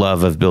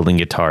love of building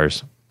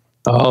guitars.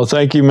 Oh,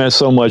 thank you, man,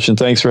 so much, and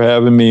thanks for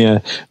having me.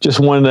 Just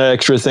one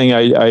extra thing,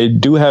 I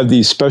do have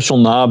these special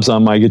knobs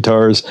on my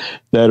guitars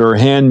that are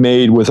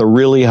handmade with a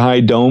really high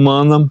dome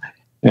on them,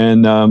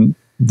 and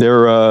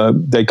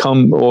they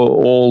come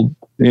all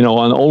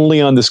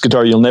only on this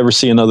guitar. You'll never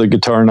see another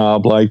guitar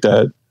knob like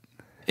that.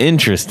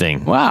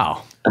 Interesting.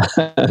 Wow.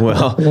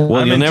 Well,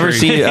 you'll never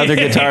see other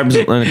guitar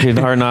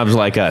knobs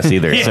like us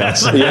either.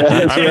 Yes. So.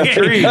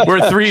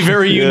 We're three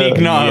very unique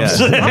knobs.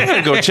 I'm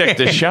gonna go check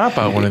this shop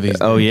out one of these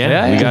days. Oh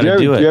yeah, we got to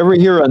do it. Do you ever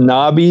hear of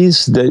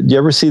Knobbies? You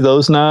ever see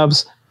those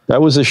knobs?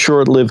 That was a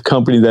short-lived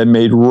company that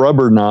made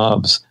rubber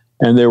knobs,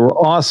 and they were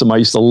awesome. I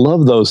used to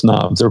love those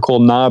knobs. They're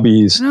called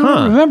Knobbies. I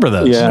don't remember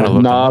those. Yeah,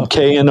 knob,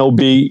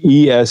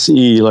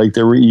 Knobese, like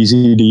they were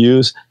easy to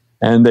use.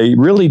 And they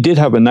really did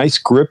have a nice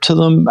grip to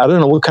them. I don't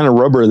know what kind of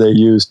rubber they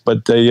used,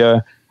 but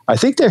I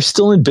think they're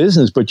still in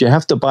business, but you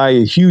have to buy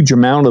a huge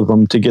amount of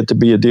them to get to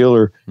be a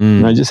dealer.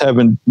 And I just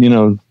haven't,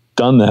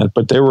 done that,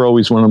 but they were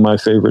always one of my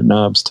favorite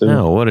knobs too.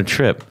 Oh, what a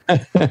trip.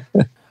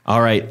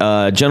 All right,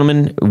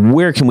 gentlemen,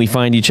 where can we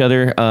find each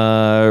other?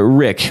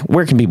 Rick,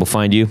 where can people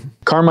find you?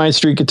 Carmine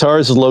Street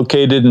Guitars is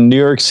located in New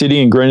York City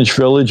in Greenwich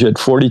Village at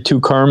 42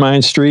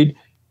 Carmine Street.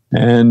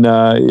 And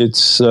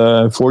it's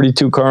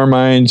 42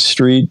 Carmine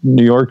Street,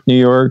 New York,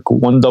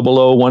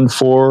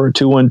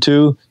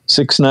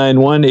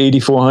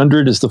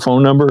 10014-212-691-8400 is the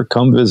phone number.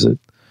 Come visit.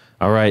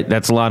 All right.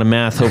 That's a lot of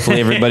math.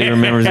 Hopefully everybody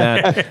remembers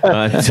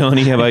that.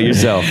 Tony, how about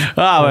yourself?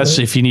 That's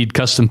if you need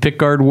custom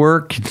pickguard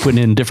work, putting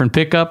in different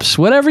pickups,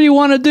 whatever you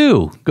want to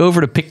do, go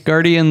over to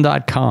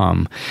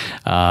pickguardian.com.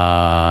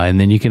 And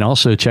then you can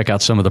also check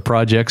out some of the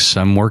projects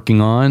I'm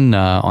working on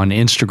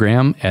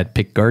Instagram at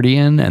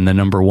pickguardian and the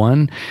number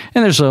 1.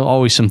 And there's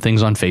always some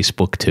things on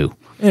Facebook too.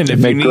 And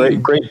if you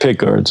need great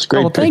pickguards.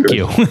 Thank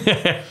you.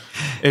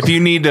 If you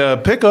need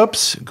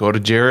pickups, go to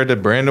Jared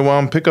at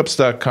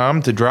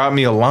BrandonWoundPickups.com to drop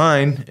me a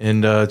line,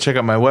 and check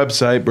out my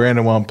website,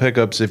 Brandon Wound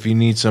Pickups, if you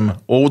need some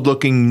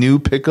old-looking new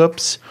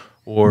pickups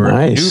or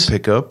Nice. new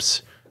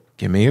pickups,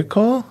 give me a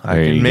call. I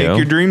There can you make go.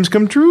 your dreams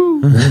come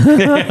true.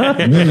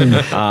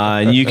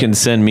 And you can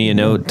send me a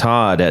note,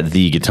 Todd at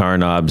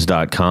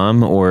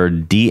theguitarknobs.com, or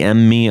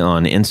DM me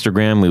on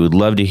Instagram. We would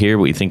love to hear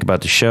what you think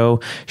about the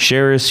show.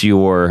 Share us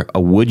your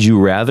would you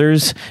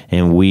rathers,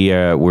 and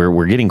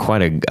we're getting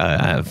quite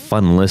a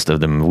fun list of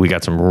them. We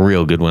got some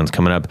real good ones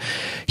coming up.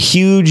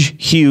 Huge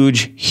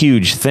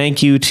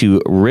thank you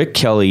to Rick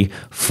Kelly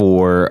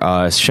for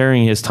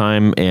sharing his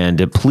time,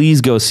 and please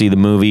go see the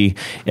movie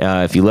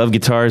if you love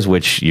guitars,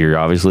 which you're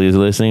obviously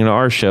listening to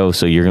our show,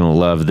 so you're going to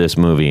love this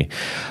movie.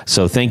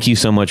 So thank you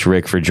so much,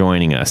 Rick, for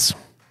joining us.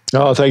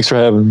 Oh, thanks for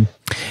having me.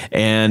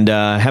 And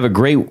have a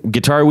great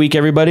guitar week,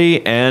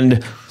 everybody,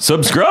 and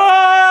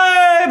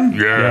subscribe!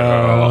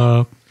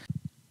 Yeah.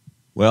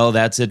 Well,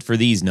 that's it for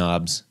these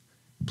knobs.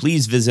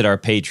 Please visit our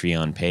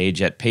Patreon page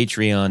at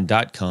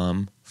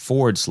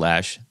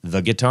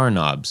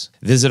patreon.com/theguitarknobs.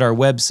 Visit our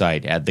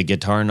website at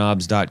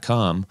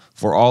theguitarknobs.com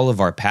for all of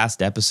our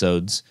past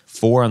episodes,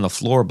 4 on the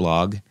Floor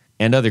blog,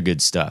 and other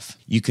good stuff.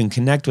 You can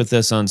connect with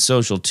us on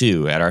social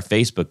too at our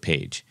Facebook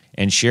page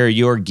and share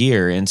your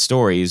gear and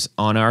stories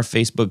on our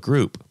Facebook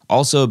group.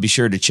 Also, be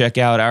sure to check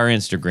out our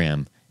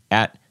Instagram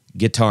at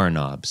Guitar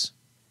Knobs.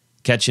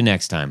 Catch you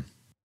next time.